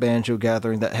Black Banjo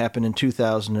Gathering, that happened in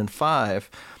 2005.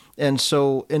 And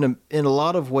so in a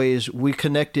lot of ways, we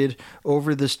connected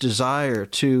over this desire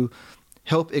to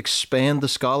help expand the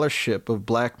scholarship of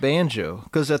black banjo.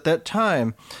 Because at that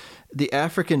time, the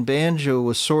African banjo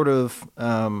was sort of,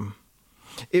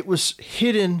 it was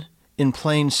hidden in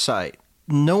plain sight.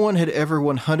 No one had ever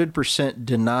 100%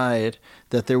 denied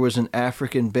that there was an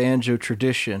African banjo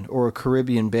tradition or a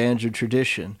Caribbean banjo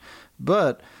tradition.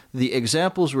 But the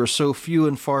examples were so few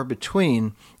and far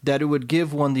between that it would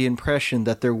give one the impression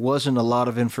that there wasn't a lot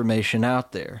of information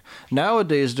out there.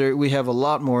 Nowadays, we have a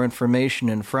lot more information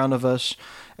in front of us,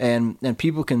 and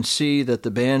people can see that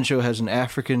the banjo has an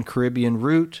African Caribbean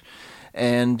root,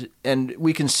 and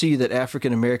we can see that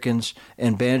African Americans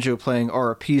and banjo playing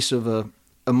are a piece of a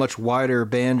much wider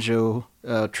banjo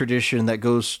tradition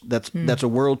that's a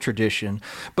world tradition.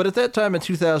 But at that time in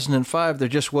 2005, there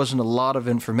just wasn't a lot of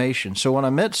information. So when I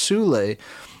met Sule,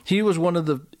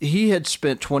 he had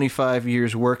spent 25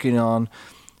 years working on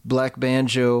black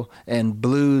banjo and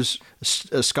blues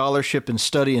scholarship and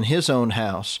study in his own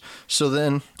house. So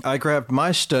then I grabbed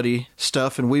my study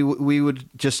stuff, and we would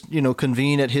just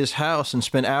convene at his house and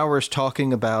spend hours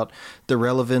talking about the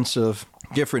relevance of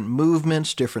different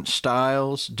movements, different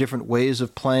styles, different ways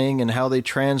of playing, and how they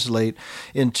translate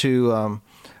into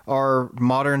our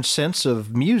modern sense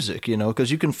of music, because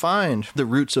you can find the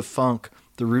roots of funk,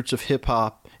 the roots of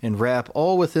hip-hop, and rap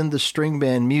all within the string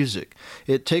band music.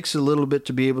 It takes a little bit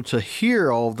to be able to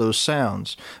hear all of those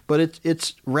sounds, but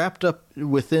it's wrapped up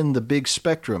within the big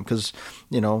spectrum, because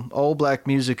all black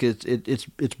music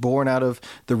it's born out of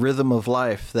the rhythm of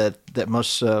life that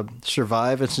must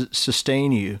survive and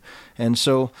sustain you. And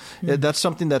so that's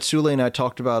something that Sule and I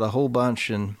talked about a whole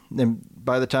bunch, and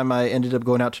by the time I ended up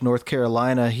going out to North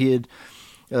Carolina, he'd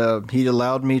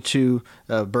allowed me to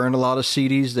burn a lot of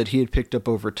CDs that he had picked up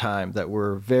over time that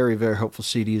were very, very helpful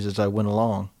CDs as I went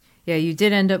along. Yeah, you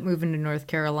did end up moving to North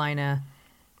Carolina,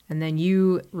 and then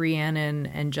you, Rhiannon,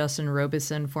 and Justin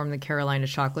Robeson formed the Carolina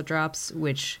Chocolate Drops,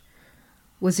 which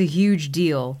was a huge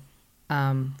deal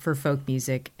for folk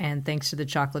music. And thanks to the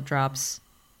Chocolate Drops,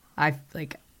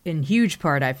 in huge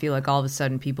part, I feel like all of a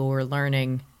sudden people were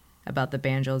learning about the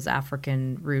banjo's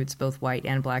African roots, both white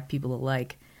and black people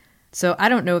alike. So I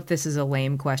don't know if this is a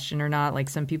lame question or not. Like,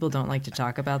 some people don't like to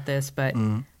talk about this, but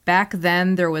back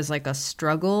then there was like a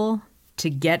struggle to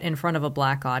get in front of a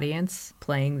black audience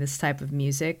playing this type of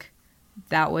music.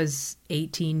 That was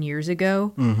 18 years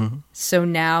ago. Mm-hmm. So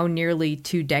now, nearly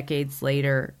 2 decades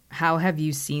later, how have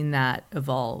you seen that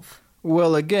evolve?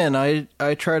 Well, again,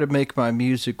 I try to make my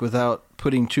music without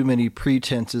putting too many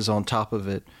pretenses on top of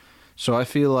it. So I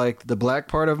feel like the black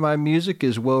part of my music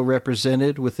is well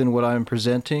represented within what I'm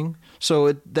presenting.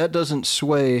 So that doesn't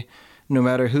sway no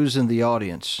matter who's in the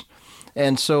audience.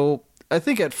 And so I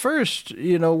think at first,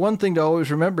 one thing to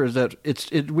always remember is that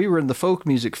we were in the folk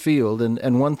music field,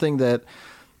 and one thing that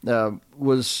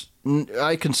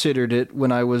I considered it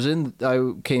when I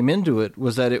came into it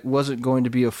was that it wasn't going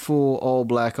to be a full all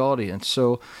black audience.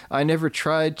 So I never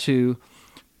tried to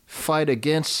fight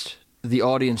against the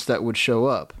audience that would show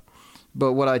up.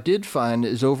 But what I did find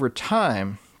is over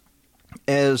time,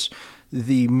 as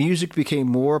the music became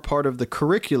more part of the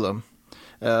curriculum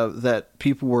that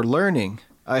people were learning,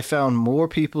 I found more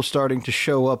people starting to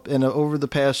show up. And over the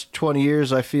past 20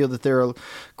 years, I feel that there are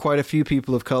quite a few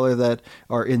people of color that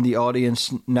are in the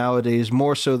audience nowadays,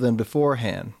 more so than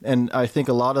beforehand. And I think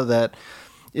a lot of that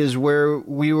is where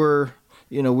we were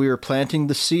planting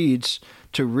the seeds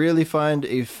to really find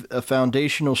a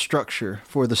foundational structure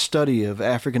for the study of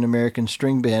African American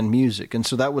string band music. And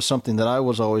so that was something that I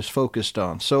was always focused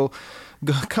on. So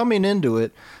coming into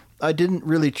it, I didn't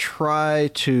really try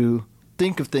to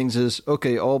think of things as,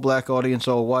 okay, all black audience,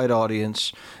 all white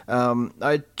audience.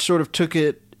 I sort of took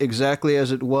it exactly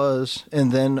as it was,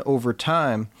 and then over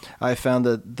time, I found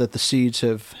that the seeds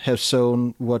have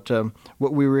sown what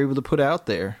we were able to put out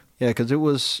there. Yeah, because it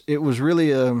was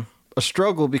really a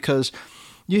struggle, because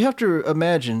you have to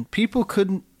imagine, people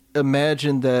couldn't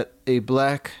imagine that a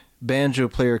black banjo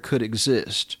player could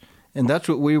exist, and that's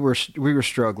what we were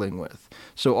struggling with.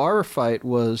 So our fight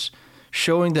was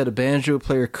showing that a banjo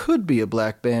player could be a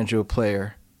black banjo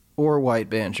player or a white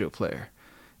banjo player.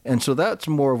 And so that's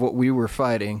more of what we were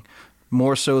fighting,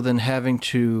 more so than having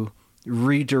to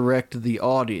redirect the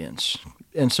audience.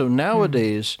 And so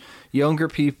nowadays, younger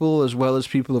people as well as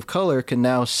people of color can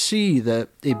now see that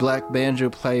a black banjo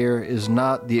player is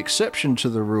not the exception to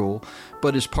the rule,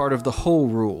 but is part of the whole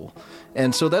rule.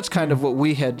 And so that's kind of what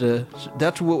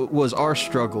that's what was our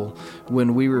struggle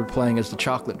when we were playing as the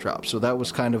Chocolate Drop. So that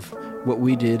was kind of what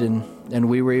we did, and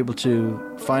we were able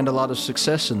to find a lot of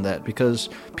success in that because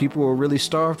people were really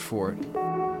starved for it.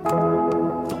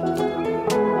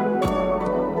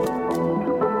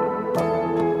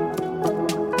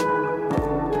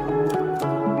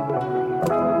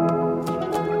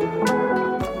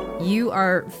 You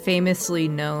are famously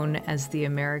known as the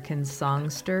American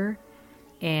songster,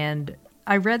 and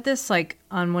I read this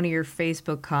on one of your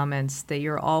Facebook comments that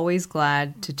you're always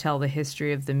glad to tell the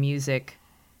history of the music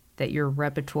that your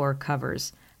repertoire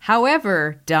covers.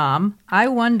 However, Dom, I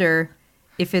wonder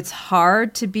if it's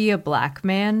hard to be a black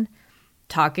man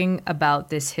talking about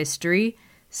this history.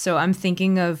 So I'm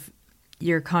thinking of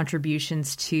your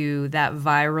contributions to that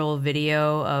viral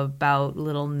video about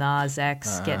Lil Nas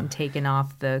X getting taken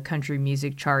off the country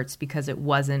music charts because it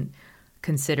wasn't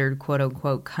considered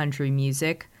quote-unquote country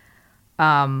music.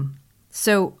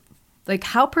 So,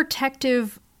 how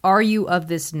protective are you of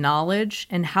this knowledge,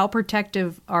 and how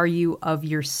protective are you of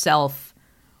yourself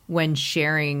when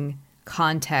sharing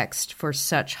context for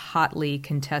such hotly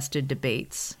contested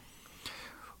debates?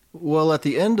 Well, at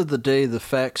the end of the day, the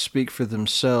facts speak for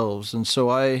themselves, and so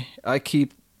I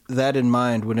keep that in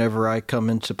mind whenever I come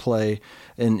into play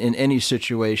in any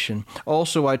situation.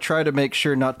 Also, I try to make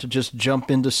sure not to just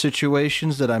jump into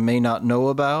situations that I may not know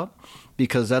about,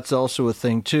 because that's also a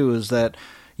thing, too, is that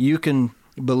you can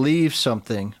believe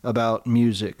something about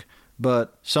music,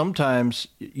 but sometimes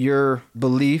your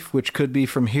belief, which could be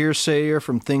from hearsay or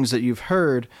from things that you've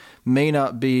heard, may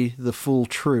not be the full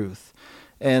truth.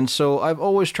 And so I've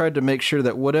always tried to make sure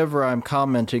that whatever I'm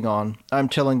commenting on, I'm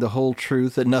telling the whole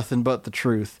truth and nothing but the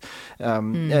truth.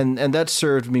 And that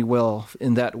served me well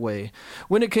in that way.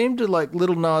 When it came to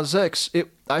Lil Nas X,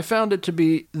 I found it to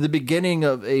be the beginning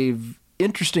of a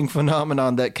interesting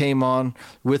phenomenon that came on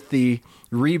with the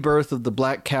rebirth of the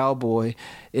black cowboy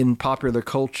in popular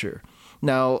culture.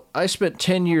 Now, I spent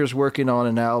 10 years working on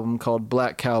an album called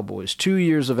Black Cowboys, 2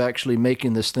 years of actually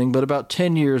making this thing, but about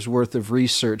 10 years worth of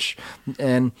research.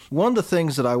 And one of the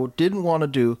things that I didn't want to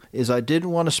do is I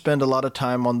didn't want to spend a lot of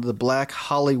time on the black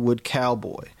Hollywood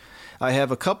cowboy. I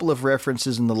have a couple of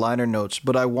references in the liner notes,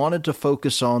 but I wanted to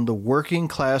focus on the working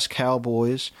class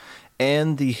cowboys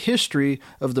and the history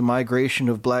of the migration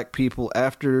of black people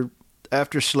after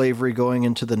slavery going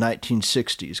into the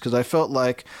 1960s, because I felt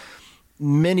like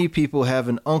many people have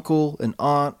an uncle, an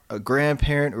aunt, a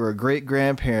grandparent, or a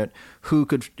great-grandparent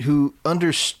who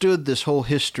understood this whole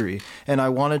history, and I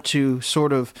wanted to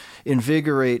sort of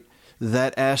invigorate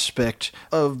that aspect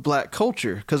of black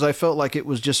culture, because I felt like it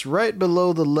was just right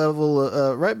below the level,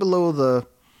 the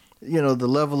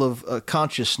level of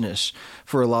consciousness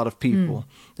for a lot of people.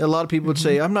 A lot of people would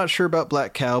say, I'm not sure about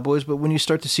black cowboys, but when you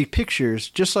start to see pictures,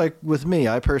 just like with me,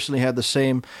 I personally had the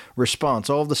same response.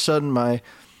 All of a sudden, my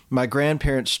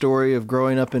grandparents' story of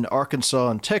growing up in Arkansas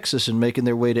and Texas and making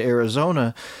their way to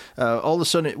Arizona, all of a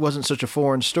sudden it wasn't such a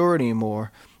foreign story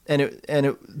anymore.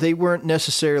 And they weren't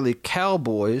necessarily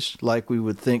cowboys like we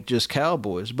would think, just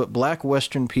cowboys, but black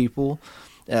Western people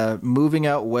moving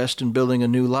out west and building a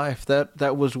new life.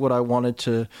 That was what I wanted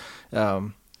to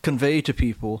convey to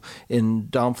people in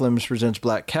Dom Flemons Presents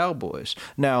Black Cowboys.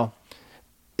 Now,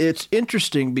 it's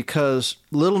interesting because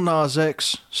Lil Nas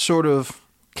X sort of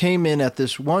came in at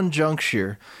this one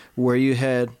juncture where you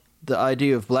had the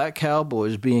idea of black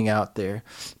cowboys being out there,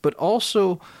 but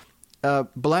also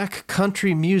black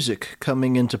country music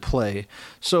coming into play.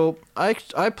 So I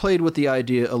played with the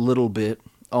idea a little bit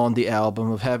on the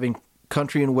album of having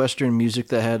country and western music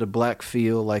that had a black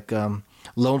feel, like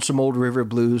Lonesome Old River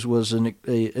Blues was an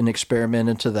experiment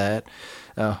into that.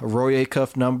 A Roy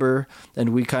Acuff number, and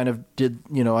we kind of did,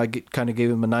 I kind of gave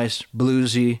him a nice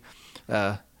bluesy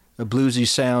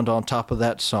sound on top of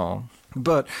that song.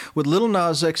 But with Lil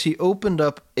Nas X, he opened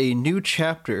up a new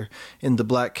chapter in the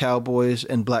black cowboys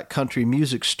and black country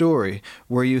music story,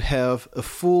 where you have a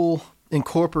full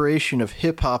incorporation of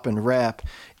hip hop and rap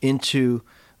into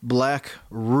black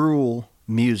rural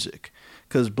music.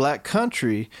 Because black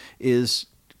country is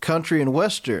country and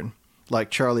western, like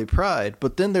Charlie Pride,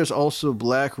 but then there's also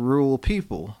black rural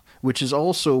people, which is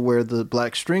also where the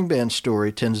black string band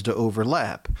story tends to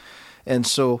overlap. And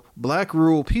so black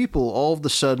rural people all of a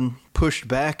sudden pushed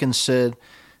back and said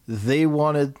they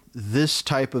wanted this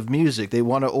type of music. They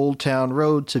wanted Old Town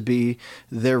Road to be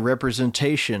their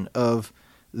representation of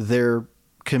their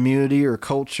community or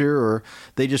culture, or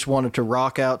they just wanted to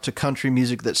rock out to country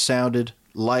music that sounded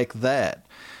like that.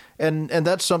 And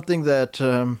that's something that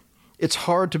it's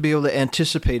hard to be able to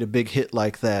anticipate a big hit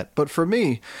like that. But for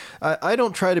me, I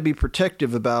don't try to be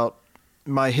protective about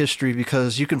my history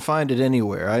because you can find it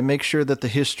anywhere. I make sure that the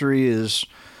history is,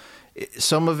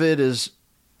 some of it is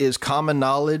common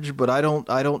knowledge, but I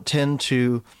don't tend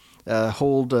to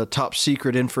hold top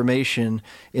secret information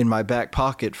in my back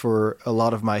pocket for a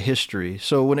lot of my history.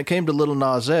 So when it came to Lil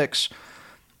Nas X,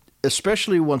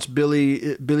 especially once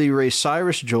Billy Ray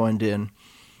Cyrus joined in,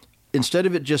 instead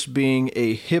of it just being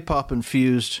a hip-hop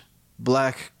infused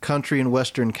black country and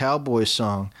western cowboy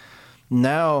song,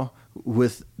 now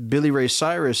with Billy Ray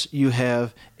Cyrus you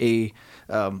have a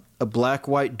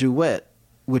black-white duet,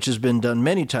 which has been done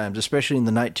many times, especially in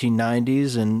the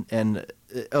 1990s and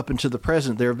up into the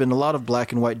present. There have been a lot of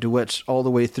black and white duets all the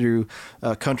way through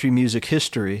country music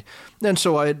history. And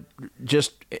so I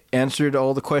just answered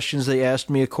all the questions they asked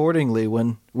me accordingly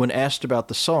when asked about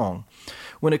the song.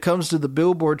 When it comes to the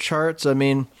Billboard charts, I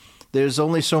mean, there's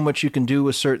only so much you can do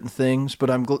with certain things, but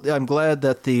I'm glad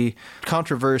that the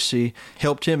controversy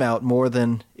helped him out more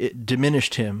than it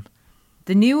diminished him.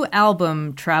 The new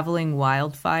album, Traveling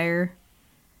Wildfire.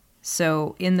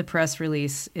 So in the press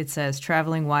release, it says,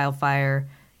 Traveling Wildfire,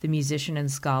 the musician and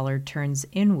scholar turns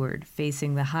inward,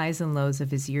 facing the highs and lows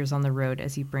of his years on the road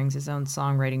as he brings his own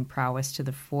songwriting prowess to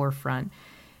the forefront.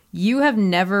 You have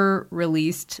never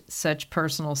released such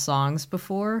personal songs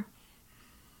before.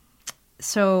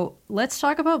 So let's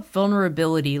talk about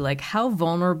vulnerability. Like, how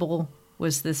vulnerable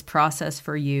was this process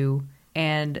for you?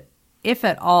 And if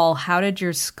at all, how did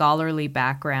your scholarly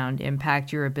background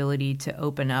impact your ability to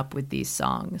open up with these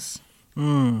songs?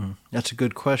 That's a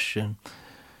good question.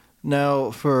 Now,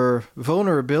 for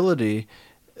vulnerability,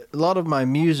 a lot of my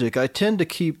music, I tend to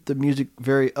keep the music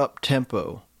very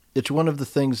up-tempo. It's one of the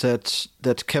things that's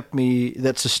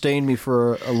sustained me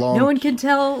for a long... No one can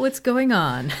tell what's going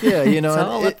on. Yeah, you know. It's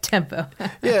all up-tempo.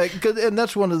 Yeah, and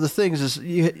that's one of the things is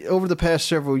over the past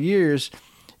several years,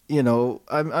 you know,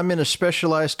 I'm in a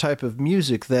specialized type of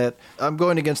music that I'm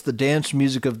going against the dance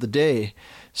music of the day.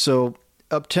 So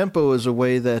up-tempo is a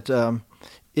way that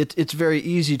it's very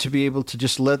easy to be able to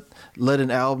just let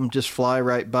an album just fly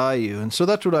right by you. And so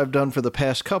that's what I've done for the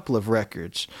past couple of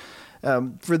records.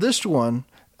 For this one,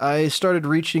 I started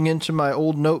reaching into my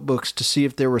old notebooks to see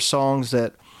if there were songs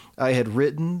that I had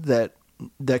written that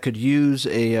could use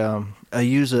a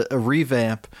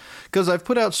revamp, because I've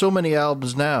put out so many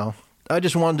albums now. I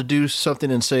just wanted to do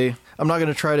something and say, I'm not going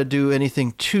to try to do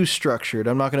anything too structured.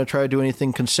 I'm not going to try to do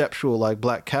anything conceptual like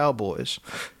Black Cowboys.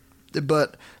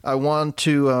 But I want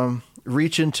to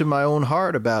reach into my own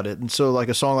heart about it. And so like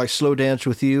a song like Slow Dance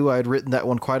With You, I had written that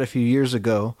one quite a few years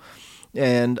ago.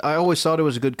 And I always thought it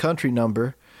was a good country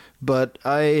number, but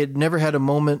I had never had a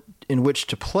moment in which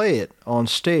to play it on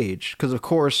stage. Because, of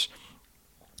course,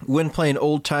 when playing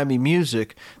old-timey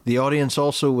music, the audience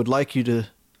also would like you to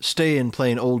stay in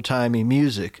playing old-timey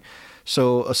music.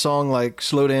 So a song like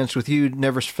Slow Dance With You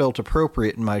never felt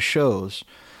appropriate in my shows.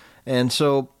 And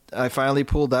so I finally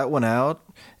pulled that one out.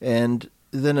 And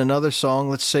then another song,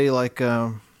 let's say like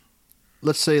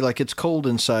It's Cold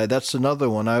Inside. That's another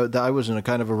one. I was in a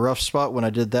kind of a rough spot when I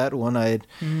did that one. I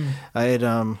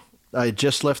had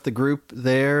just left the group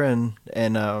there, and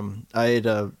I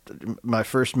had my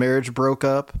first marriage broke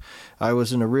up. I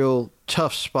was in a real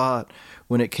tough spot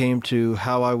when it came to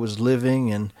how I was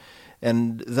living,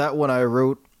 and that one I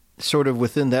wrote sort of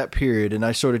within that period, and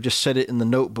I sort of just set it in the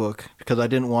notebook because I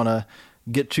didn't want to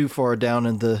get too far down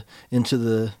into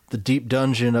the deep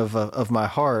dungeon of my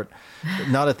heart,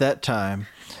 not at that time.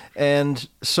 And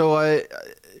so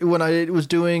when I was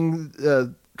doing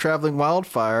Traveling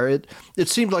Wildfire, it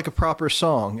seemed like a proper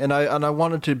song, and I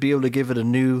wanted to be able to give it a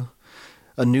new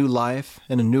life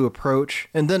and a new approach.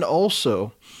 And then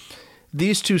also,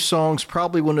 these two songs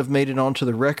probably wouldn't have made it onto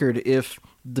the record if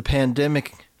the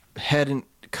pandemic hadn't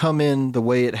come in the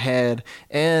way it had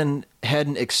and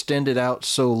hadn't extended out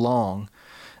so long.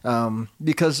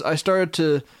 Because I started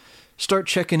to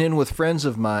checking in with friends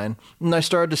of mine, and I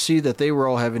started to see that they were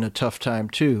all having a tough time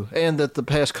too, and that the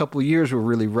past couple of years were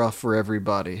really rough for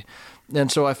everybody.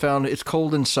 And so I found It's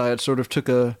Cold Inside sort of took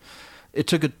a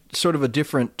sort of a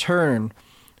different turn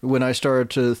when I started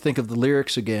to think of the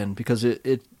lyrics again, because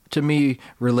it to me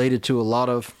related to a lot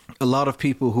of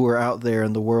people who are out there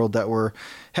in the world that were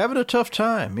having a tough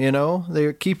time.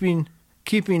 They're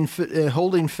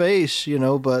holding face,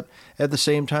 but at the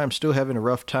same time still having a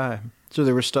rough time. So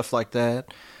there was stuff like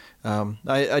that.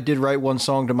 I did write one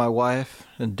song to my wife,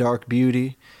 Dark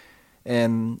Beauty,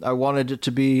 and I wanted it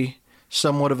to be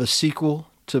somewhat of a sequel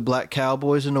to Black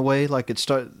Cowboys in a way. Like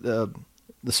the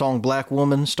song Black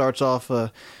Woman starts off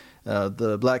the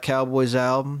Black Cowboys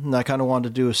album, and I kind of wanted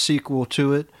to do a sequel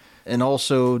to it, and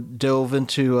also delve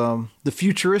into the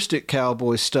futuristic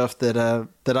cowboy stuff that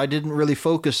I didn't really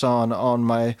focus on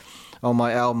my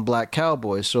album Black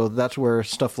Cowboys. So that's where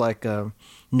stuff like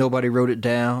Nobody Wrote It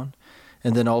Down,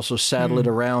 and then also Saddle It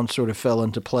Around sort of fell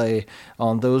into play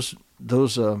on those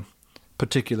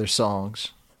particular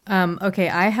songs. Okay,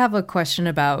 I have a question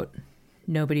about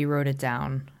Nobody Wrote It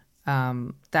Down.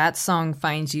 That song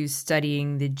finds you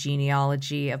studying the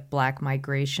genealogy of Black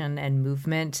migration and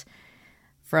movement,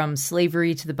 from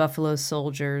slavery to the Buffalo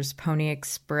Soldiers, Pony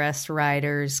Express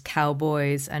riders,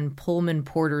 cowboys, and Pullman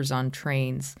porters on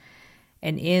trains.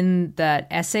 And in that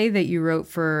essay that you wrote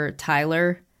for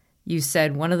Tyler, you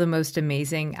said one of the most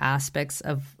amazing aspects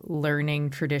of learning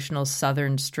traditional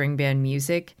Southern string band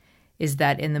music is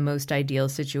that in the most ideal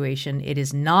situation, it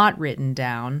is not written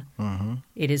down. Mm-hmm.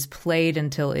 It is played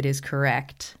until it is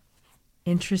correct.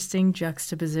 Interesting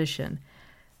juxtaposition.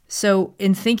 So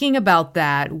in thinking about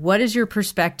that, what is your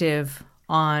perspective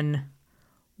on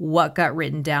what got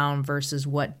written down versus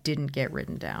what didn't get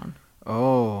written down?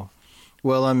 Oh,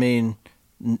 well, I mean,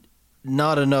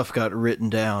 not enough got written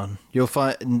down. You'll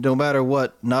find, no matter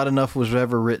what, not enough was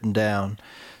ever written down.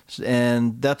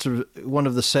 And that's one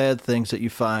of the sad things that you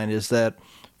find, is that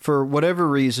for whatever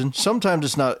reason, sometimes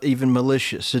it's not even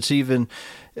malicious. It's even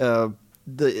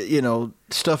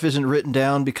stuff isn't written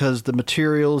down because the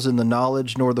materials and the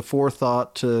knowledge nor the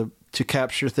forethought to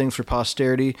capture things for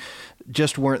posterity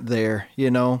just weren't there,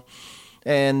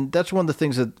 And that's one of the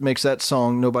things that makes that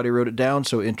song Nobody Wrote It Down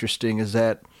so interesting, is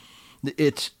that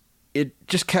it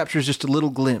just captures just a little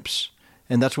glimpse.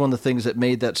 And that's one of the things that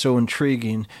made that so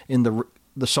intriguing in the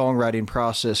songwriting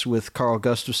process with Carl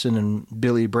Gustafson and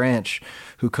Billy Branch,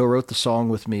 who co-wrote the song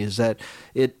with me, is that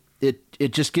it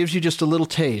just gives you just a little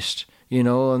taste,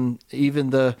 and even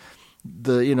the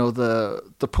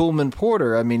Pullman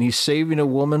porter, I mean, he's saving a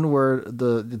woman where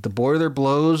the boiler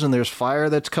blows and there's fire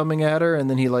that's coming at her, and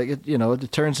then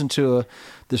it turns into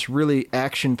this really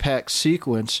action-packed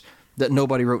sequence that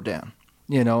nobody wrote down,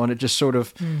 and it just sort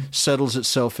of settles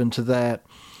itself into that.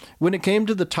 When it came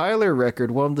to the Tyler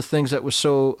record, one of the things that was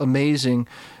so amazing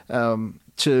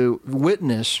to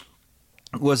witness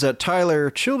was that Tyler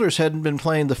Childers hadn't been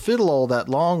playing the fiddle all that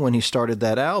long when he started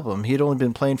that album. He had only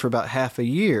been playing for about half a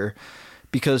year,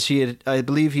 because I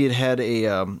believe he had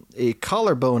a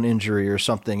collarbone injury or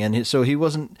something, and that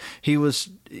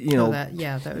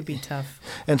would be tough.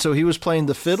 And so he was playing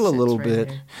the fiddle a little bit.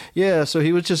 Here. Yeah, so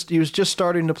he was just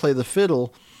starting to play the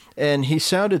fiddle, and he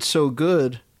sounded so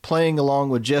good playing along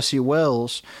with Jesse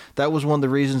Wells. That was one of the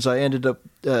reasons I ended up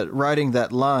writing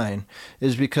that line,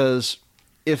 is because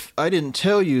if I didn't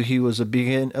tell you he was a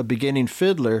beginning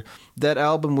fiddler, that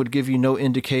album would give you no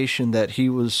indication that he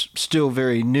was still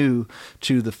very new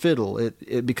to the fiddle.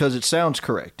 Because it sounds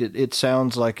correct. It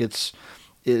sounds like it's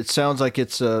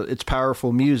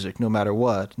powerful music no matter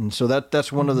what. And so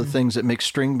that's one of the things that makes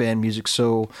string band music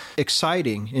so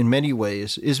exciting in many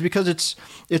ways, is because it's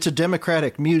a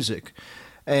democratic music.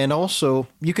 And also,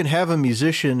 you can have a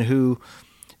musician who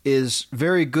is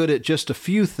very good at just a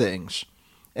few things,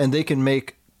 and they can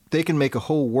make a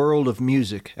whole world of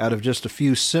music out of just a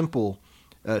few simple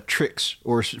tricks,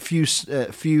 or a few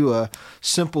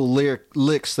simple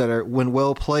licks that are, when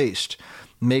well placed,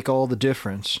 make all the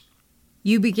difference.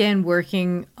 You began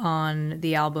working on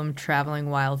the album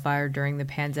Traveling Wildfire during the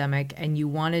pandemic, and you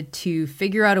wanted to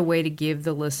figure out a way to give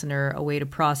the listener a way to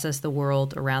process the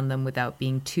world around them without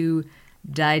being too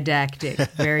didactic.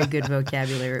 Very good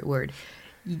vocabulary word.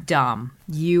 Dom,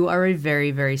 you are a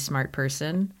very, very smart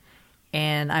person,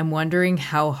 and I'm wondering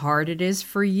how hard it is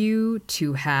for you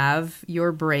to have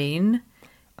your brain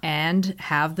and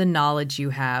have the knowledge you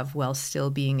have while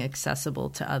still being accessible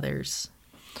to others.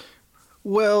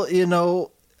 Well,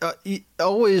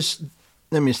 always,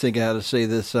 let me think how to say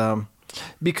this.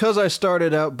 Because I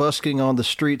started out busking on the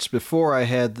streets before I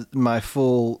had my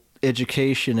full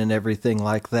education and everything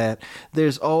like that,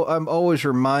 I'm always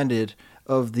reminded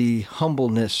of the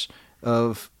humbleness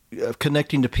of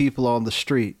connecting to people on the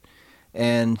street.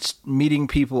 and meeting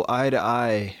people eye to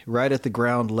eye right at the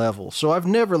ground level. So I've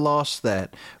never lost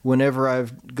that whenever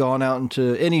I've gone out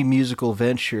into any musical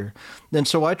venture. And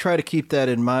so I try to keep that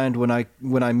in mind when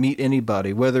I meet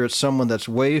anybody, whether it's someone that's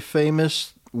way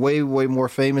famous, way more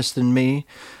famous than me,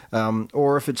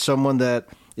 or if it's someone that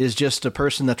is just a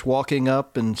person that's walking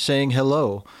up and saying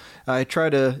hello. I try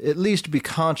to at least be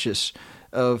conscious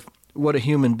of what a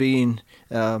human being,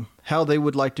 how they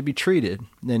would like to be treated.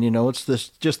 And, it's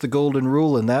just the golden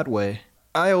rule in that way.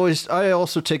 I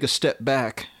also take a step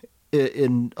back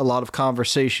in a lot of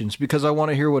conversations because I want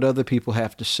to hear what other people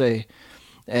have to say.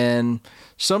 And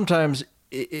sometimes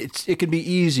it can be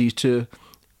easy to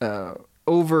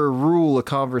overrule a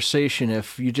conversation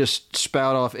if you just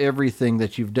spout off everything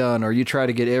that you've done, or you try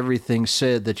to get everything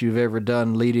said that you've ever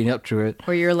done leading up to it.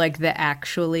 Or you're like the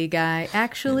actually guy.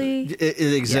 Actually?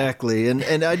 Exactly. Yeah.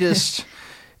 And I just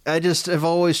have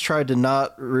always tried to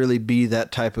not really be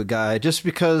that type of guy, just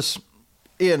because,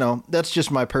 that's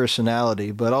just my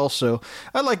personality. But also,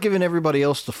 I like giving everybody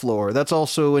else the floor. That's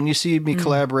also, when you see me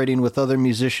collaborating with other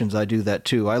musicians, I do that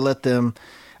too. I let them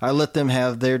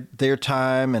have their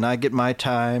time, and I get my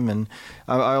time, and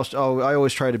I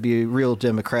always try to be real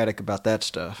democratic about that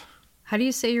stuff. How do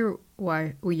you say your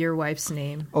wife's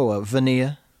name? Oh,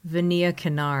 Vania. Vania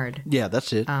Kennard. Yeah,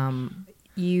 that's it.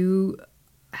 You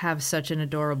have such an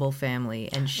adorable family,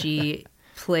 and she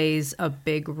plays a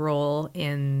big role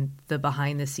in the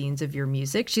behind the scenes of your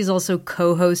music. She's also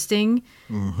co-hosting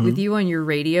with you on your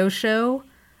radio show.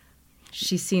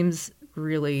 She seems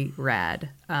really rad.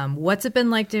 What's it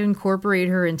been like to incorporate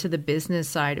her into the business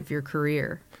side of your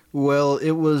career? Well,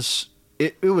 it's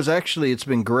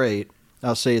been great.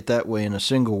 I'll say it that way in a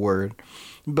single word.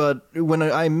 But when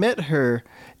I met her,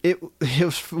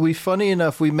 funny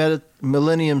enough, we met at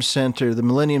Millennium Center, the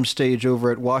Millennium Stage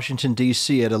over at Washington,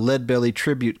 D.C. at a Leadbelly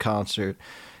tribute concert.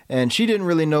 And she didn't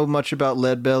really know much about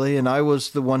Leadbelly, and I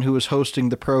was the one who was hosting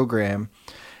the program.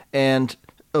 And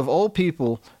of all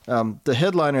people, the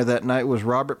headliner that night was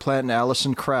Robert Plant and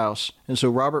Alison Krauss. And so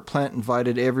Robert Plant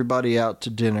invited everybody out to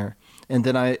dinner. And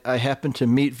then I happened to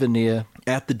meet Vania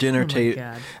at the dinner table.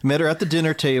 Met her at the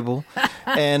dinner table.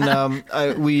 And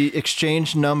we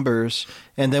exchanged numbers.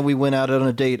 And then we went out on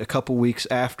a date a couple weeks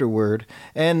afterward.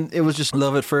 And it was just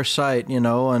love at first sight,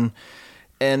 And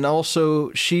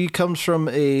also, she comes from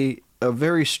a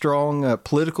very strong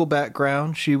political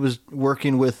background. She was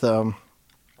working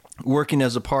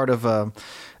as a part of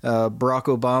Barack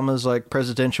Obama's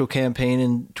presidential campaign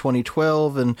in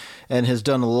 2012, and has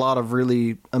done a lot of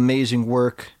really amazing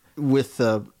work with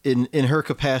in her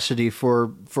capacity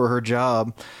for her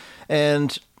job.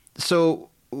 And so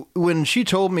when she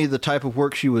told me the type of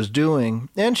work she was doing,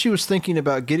 and she was thinking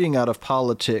about getting out of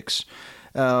politics,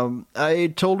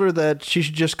 I told her that she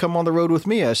should just come on the road with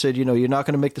me. I said, you're not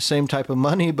going to make the same type of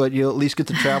money, but you'll at least get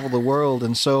to travel the world.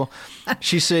 And so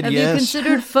she said Have yes. Have you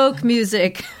considered folk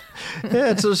music?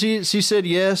 Yeah, so she said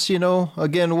yes.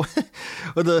 Again,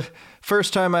 the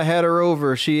first time I had her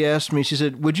over, she asked me, she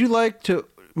said, would you like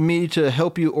me to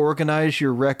help you organize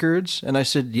your records? And I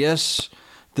said, yes,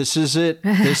 this is it.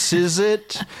 This is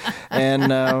it.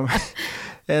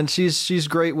 And she's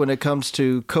great when it comes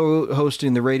to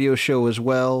co-hosting the radio show as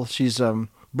well. She's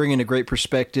bringing a great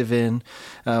perspective in.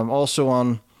 Also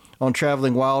on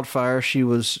Traveling Wildfire, she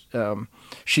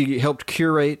helped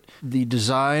curate the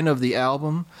design of the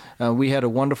album. We had a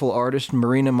wonderful artist,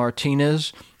 Marina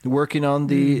Martinez, working on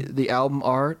the album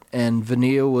art, and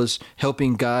Vania was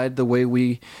helping guide the way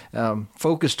we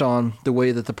focused on the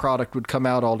way that the product would come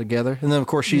out all together. And then, of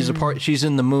course, she's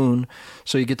in the moon,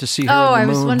 so you get to see her in the moon. Oh, I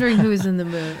was wondering who was in the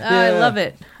moon. Oh, yeah. I love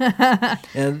it.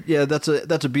 And yeah, that's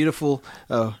a beautiful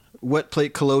wet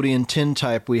plate collodion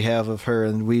tintype we have of her,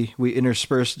 and we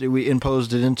imposed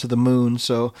it into the moon.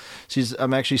 So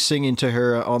I'm actually singing to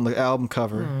her on the album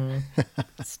cover.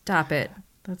 Stop it.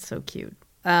 That's so cute.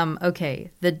 Okay,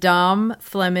 the Dom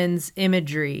Flemons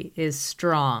imagery is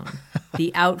strong.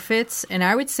 The outfits, and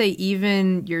I would say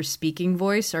even your speaking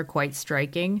voice, are quite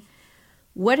striking.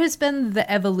 What has been the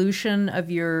evolution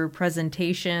of your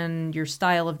presentation, your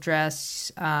style of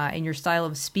dress, and your style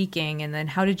of speaking, and then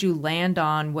how did you land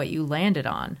on what you landed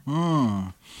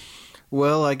on?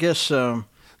 Well, I guess the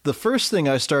first thing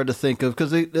I started to think of,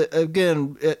 because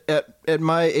again, at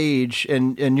my age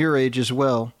and your age as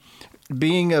well,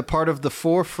 being a part of the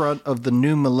forefront of the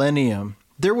new millennium,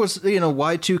 there was,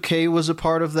 Y2K was a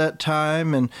part of that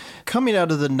time, and coming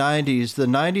out of the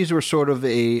 90s were sort of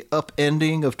a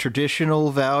upending of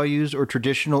traditional values or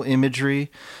traditional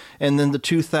imagery, and then the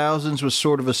 2000s was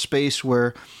sort of a space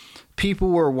where people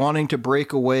were wanting to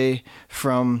break away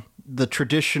from the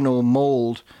traditional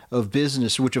mold of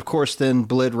business, which of course then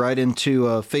bled right into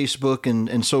Facebook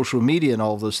and social media and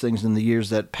all those things in the years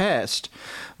that passed.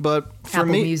 But for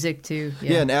Apple me, Music too.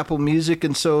 yeah, and Apple Music,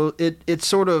 and so it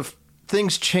sort of,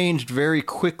 things changed very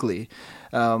quickly.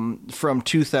 From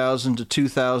 2000 to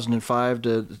 2005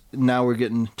 to now we're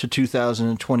getting to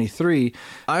 2023.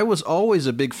 I was always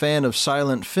a big fan of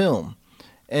silent film.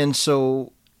 And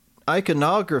so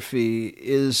iconography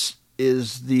is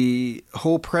the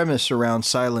whole premise around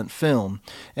silent film.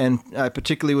 And I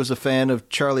particularly was a fan of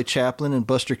Charlie Chaplin and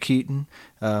Buster Keaton,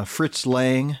 Fritz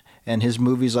Lang, and his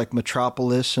movies like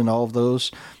Metropolis and all of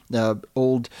those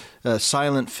old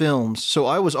silent films. So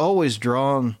I was always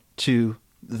drawn to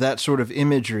that sort of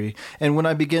imagery. And when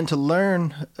I began to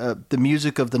learn the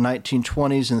music of the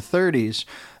 1920s and 30s,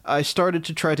 I started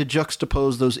to try to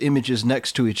juxtapose those images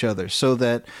next to each other so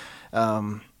that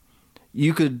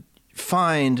you could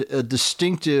find a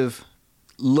distinctive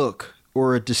look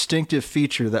or a distinctive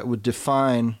feature that would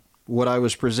define what I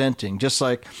was presenting. Just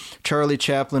like Charlie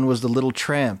Chaplin was the Little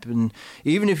Tramp. And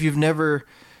even if you've never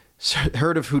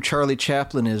heard of who Charlie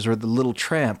Chaplin is or the Little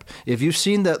Tramp, if you've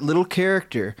seen that little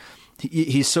character,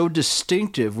 he's so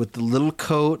distinctive with the little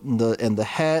coat and the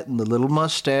hat and the little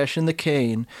mustache and the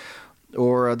cane.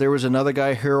 Or there was another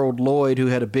guy, Harold Lloyd, who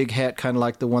had a big hat kind of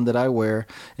like the one that I wear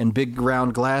and big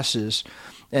round glasses.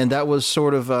 And that was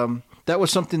sort of that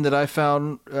was something that I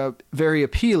found very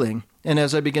appealing. And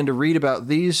as I began to read about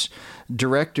these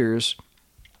directors,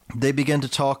 they began to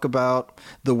talk about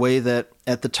the way that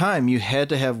at the time you had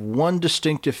to have one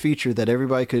distinctive feature that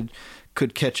everybody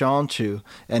could catch on to,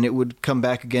 and it would come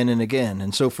back again and again.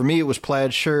 And so for me, it was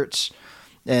plaid shirts,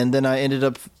 and then I ended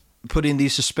up putting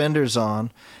these suspenders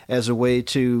on as a way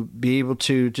to be able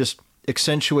to just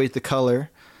accentuate the color.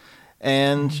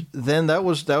 And then that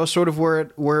was sort of where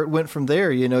it went from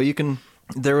there. You know,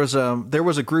 there was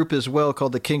a group as well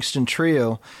called the Kingston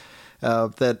Trio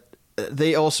that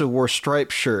they also wore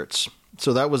striped shirts.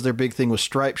 So that was their big thing, was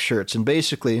striped shirts. And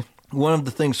basically, one of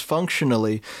the things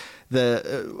functionally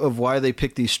of why they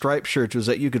picked these striped shirts was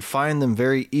that you could find them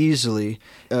very easily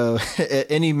at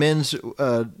any men's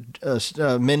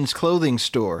clothing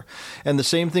store. And the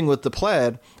same thing with the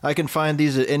plaid. I can find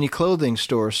these at any clothing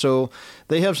store. So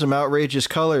they have some outrageous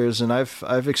colors, and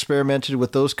I've experimented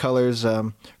with those colors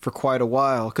for quite a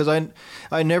while, because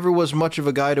I never was much of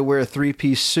a guy to wear a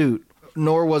three-piece suit,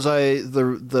 nor was I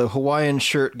the Hawaiian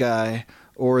shirt guy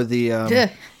or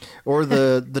the or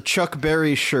the Chuck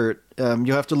Berry shirt.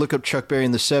 You'll have to look up Chuck Berry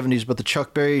in the 70s, but the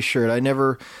Chuck Berry shirt, I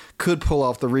never could pull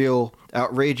off the real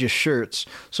outrageous shirts.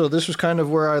 So this was kind of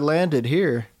where I landed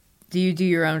here. Do you do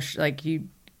your own you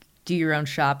do your own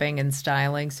shopping and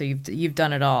styling? So you've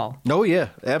done it all. Oh yeah,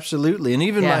 absolutely. And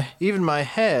even my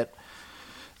hat,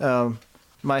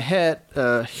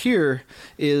 here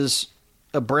is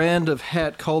a brand of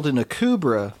hat called an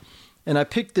Akubra, and I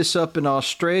picked this up in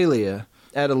Australia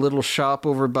at a little shop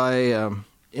over by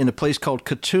in a place called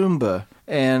Katoomba.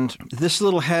 And this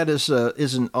little hat is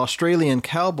an Australian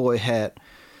cowboy hat,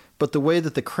 but the way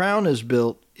that the crown is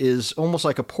built is almost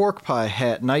like a pork pie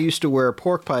hat. And I used to wear a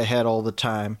pork pie hat all the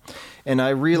time. And I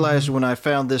realized when I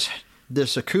found this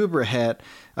Akubra hat,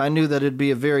 I knew that it'd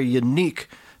be a very unique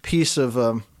piece of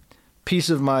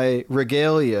my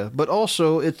regalia, but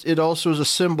also it also is a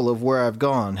symbol of where I've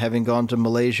gone, having gone to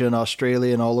Malaysia and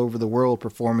Australia and all over the world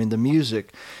performing the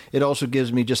music. It also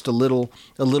gives me just a little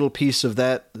piece of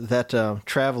that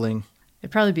traveling.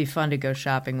 It'd probably be fun to go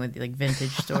shopping with, like vintage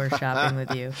store shopping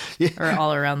with you, yeah. Or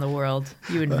all around the world,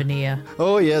 you and Vania.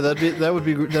 Oh yeah,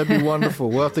 that'd be wonderful.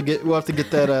 We'll have to get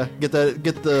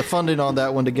the funding on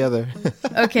that one together.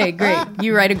 Okay, great.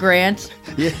 You write a grant.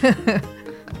 Yeah.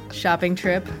 Shopping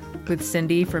trip with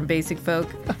Cindy from Basic Folk.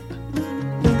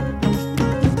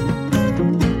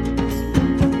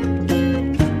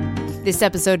 This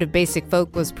episode of Basic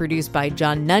Folk was produced by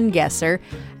John Nungesser.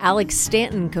 Alex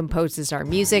Stanton composes our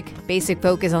music. Basic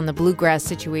Folk is on the Bluegrass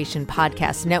Situation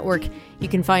Podcast Network. You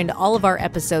can find all of our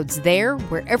episodes there,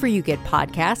 wherever you get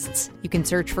podcasts. You can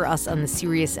search for us on the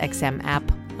SiriusXM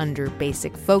app under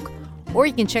Basic Folk, or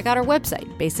you can check out our website,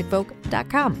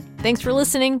 basicfolk.com. Thanks for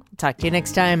listening. Talk to you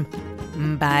next time.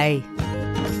 Bye.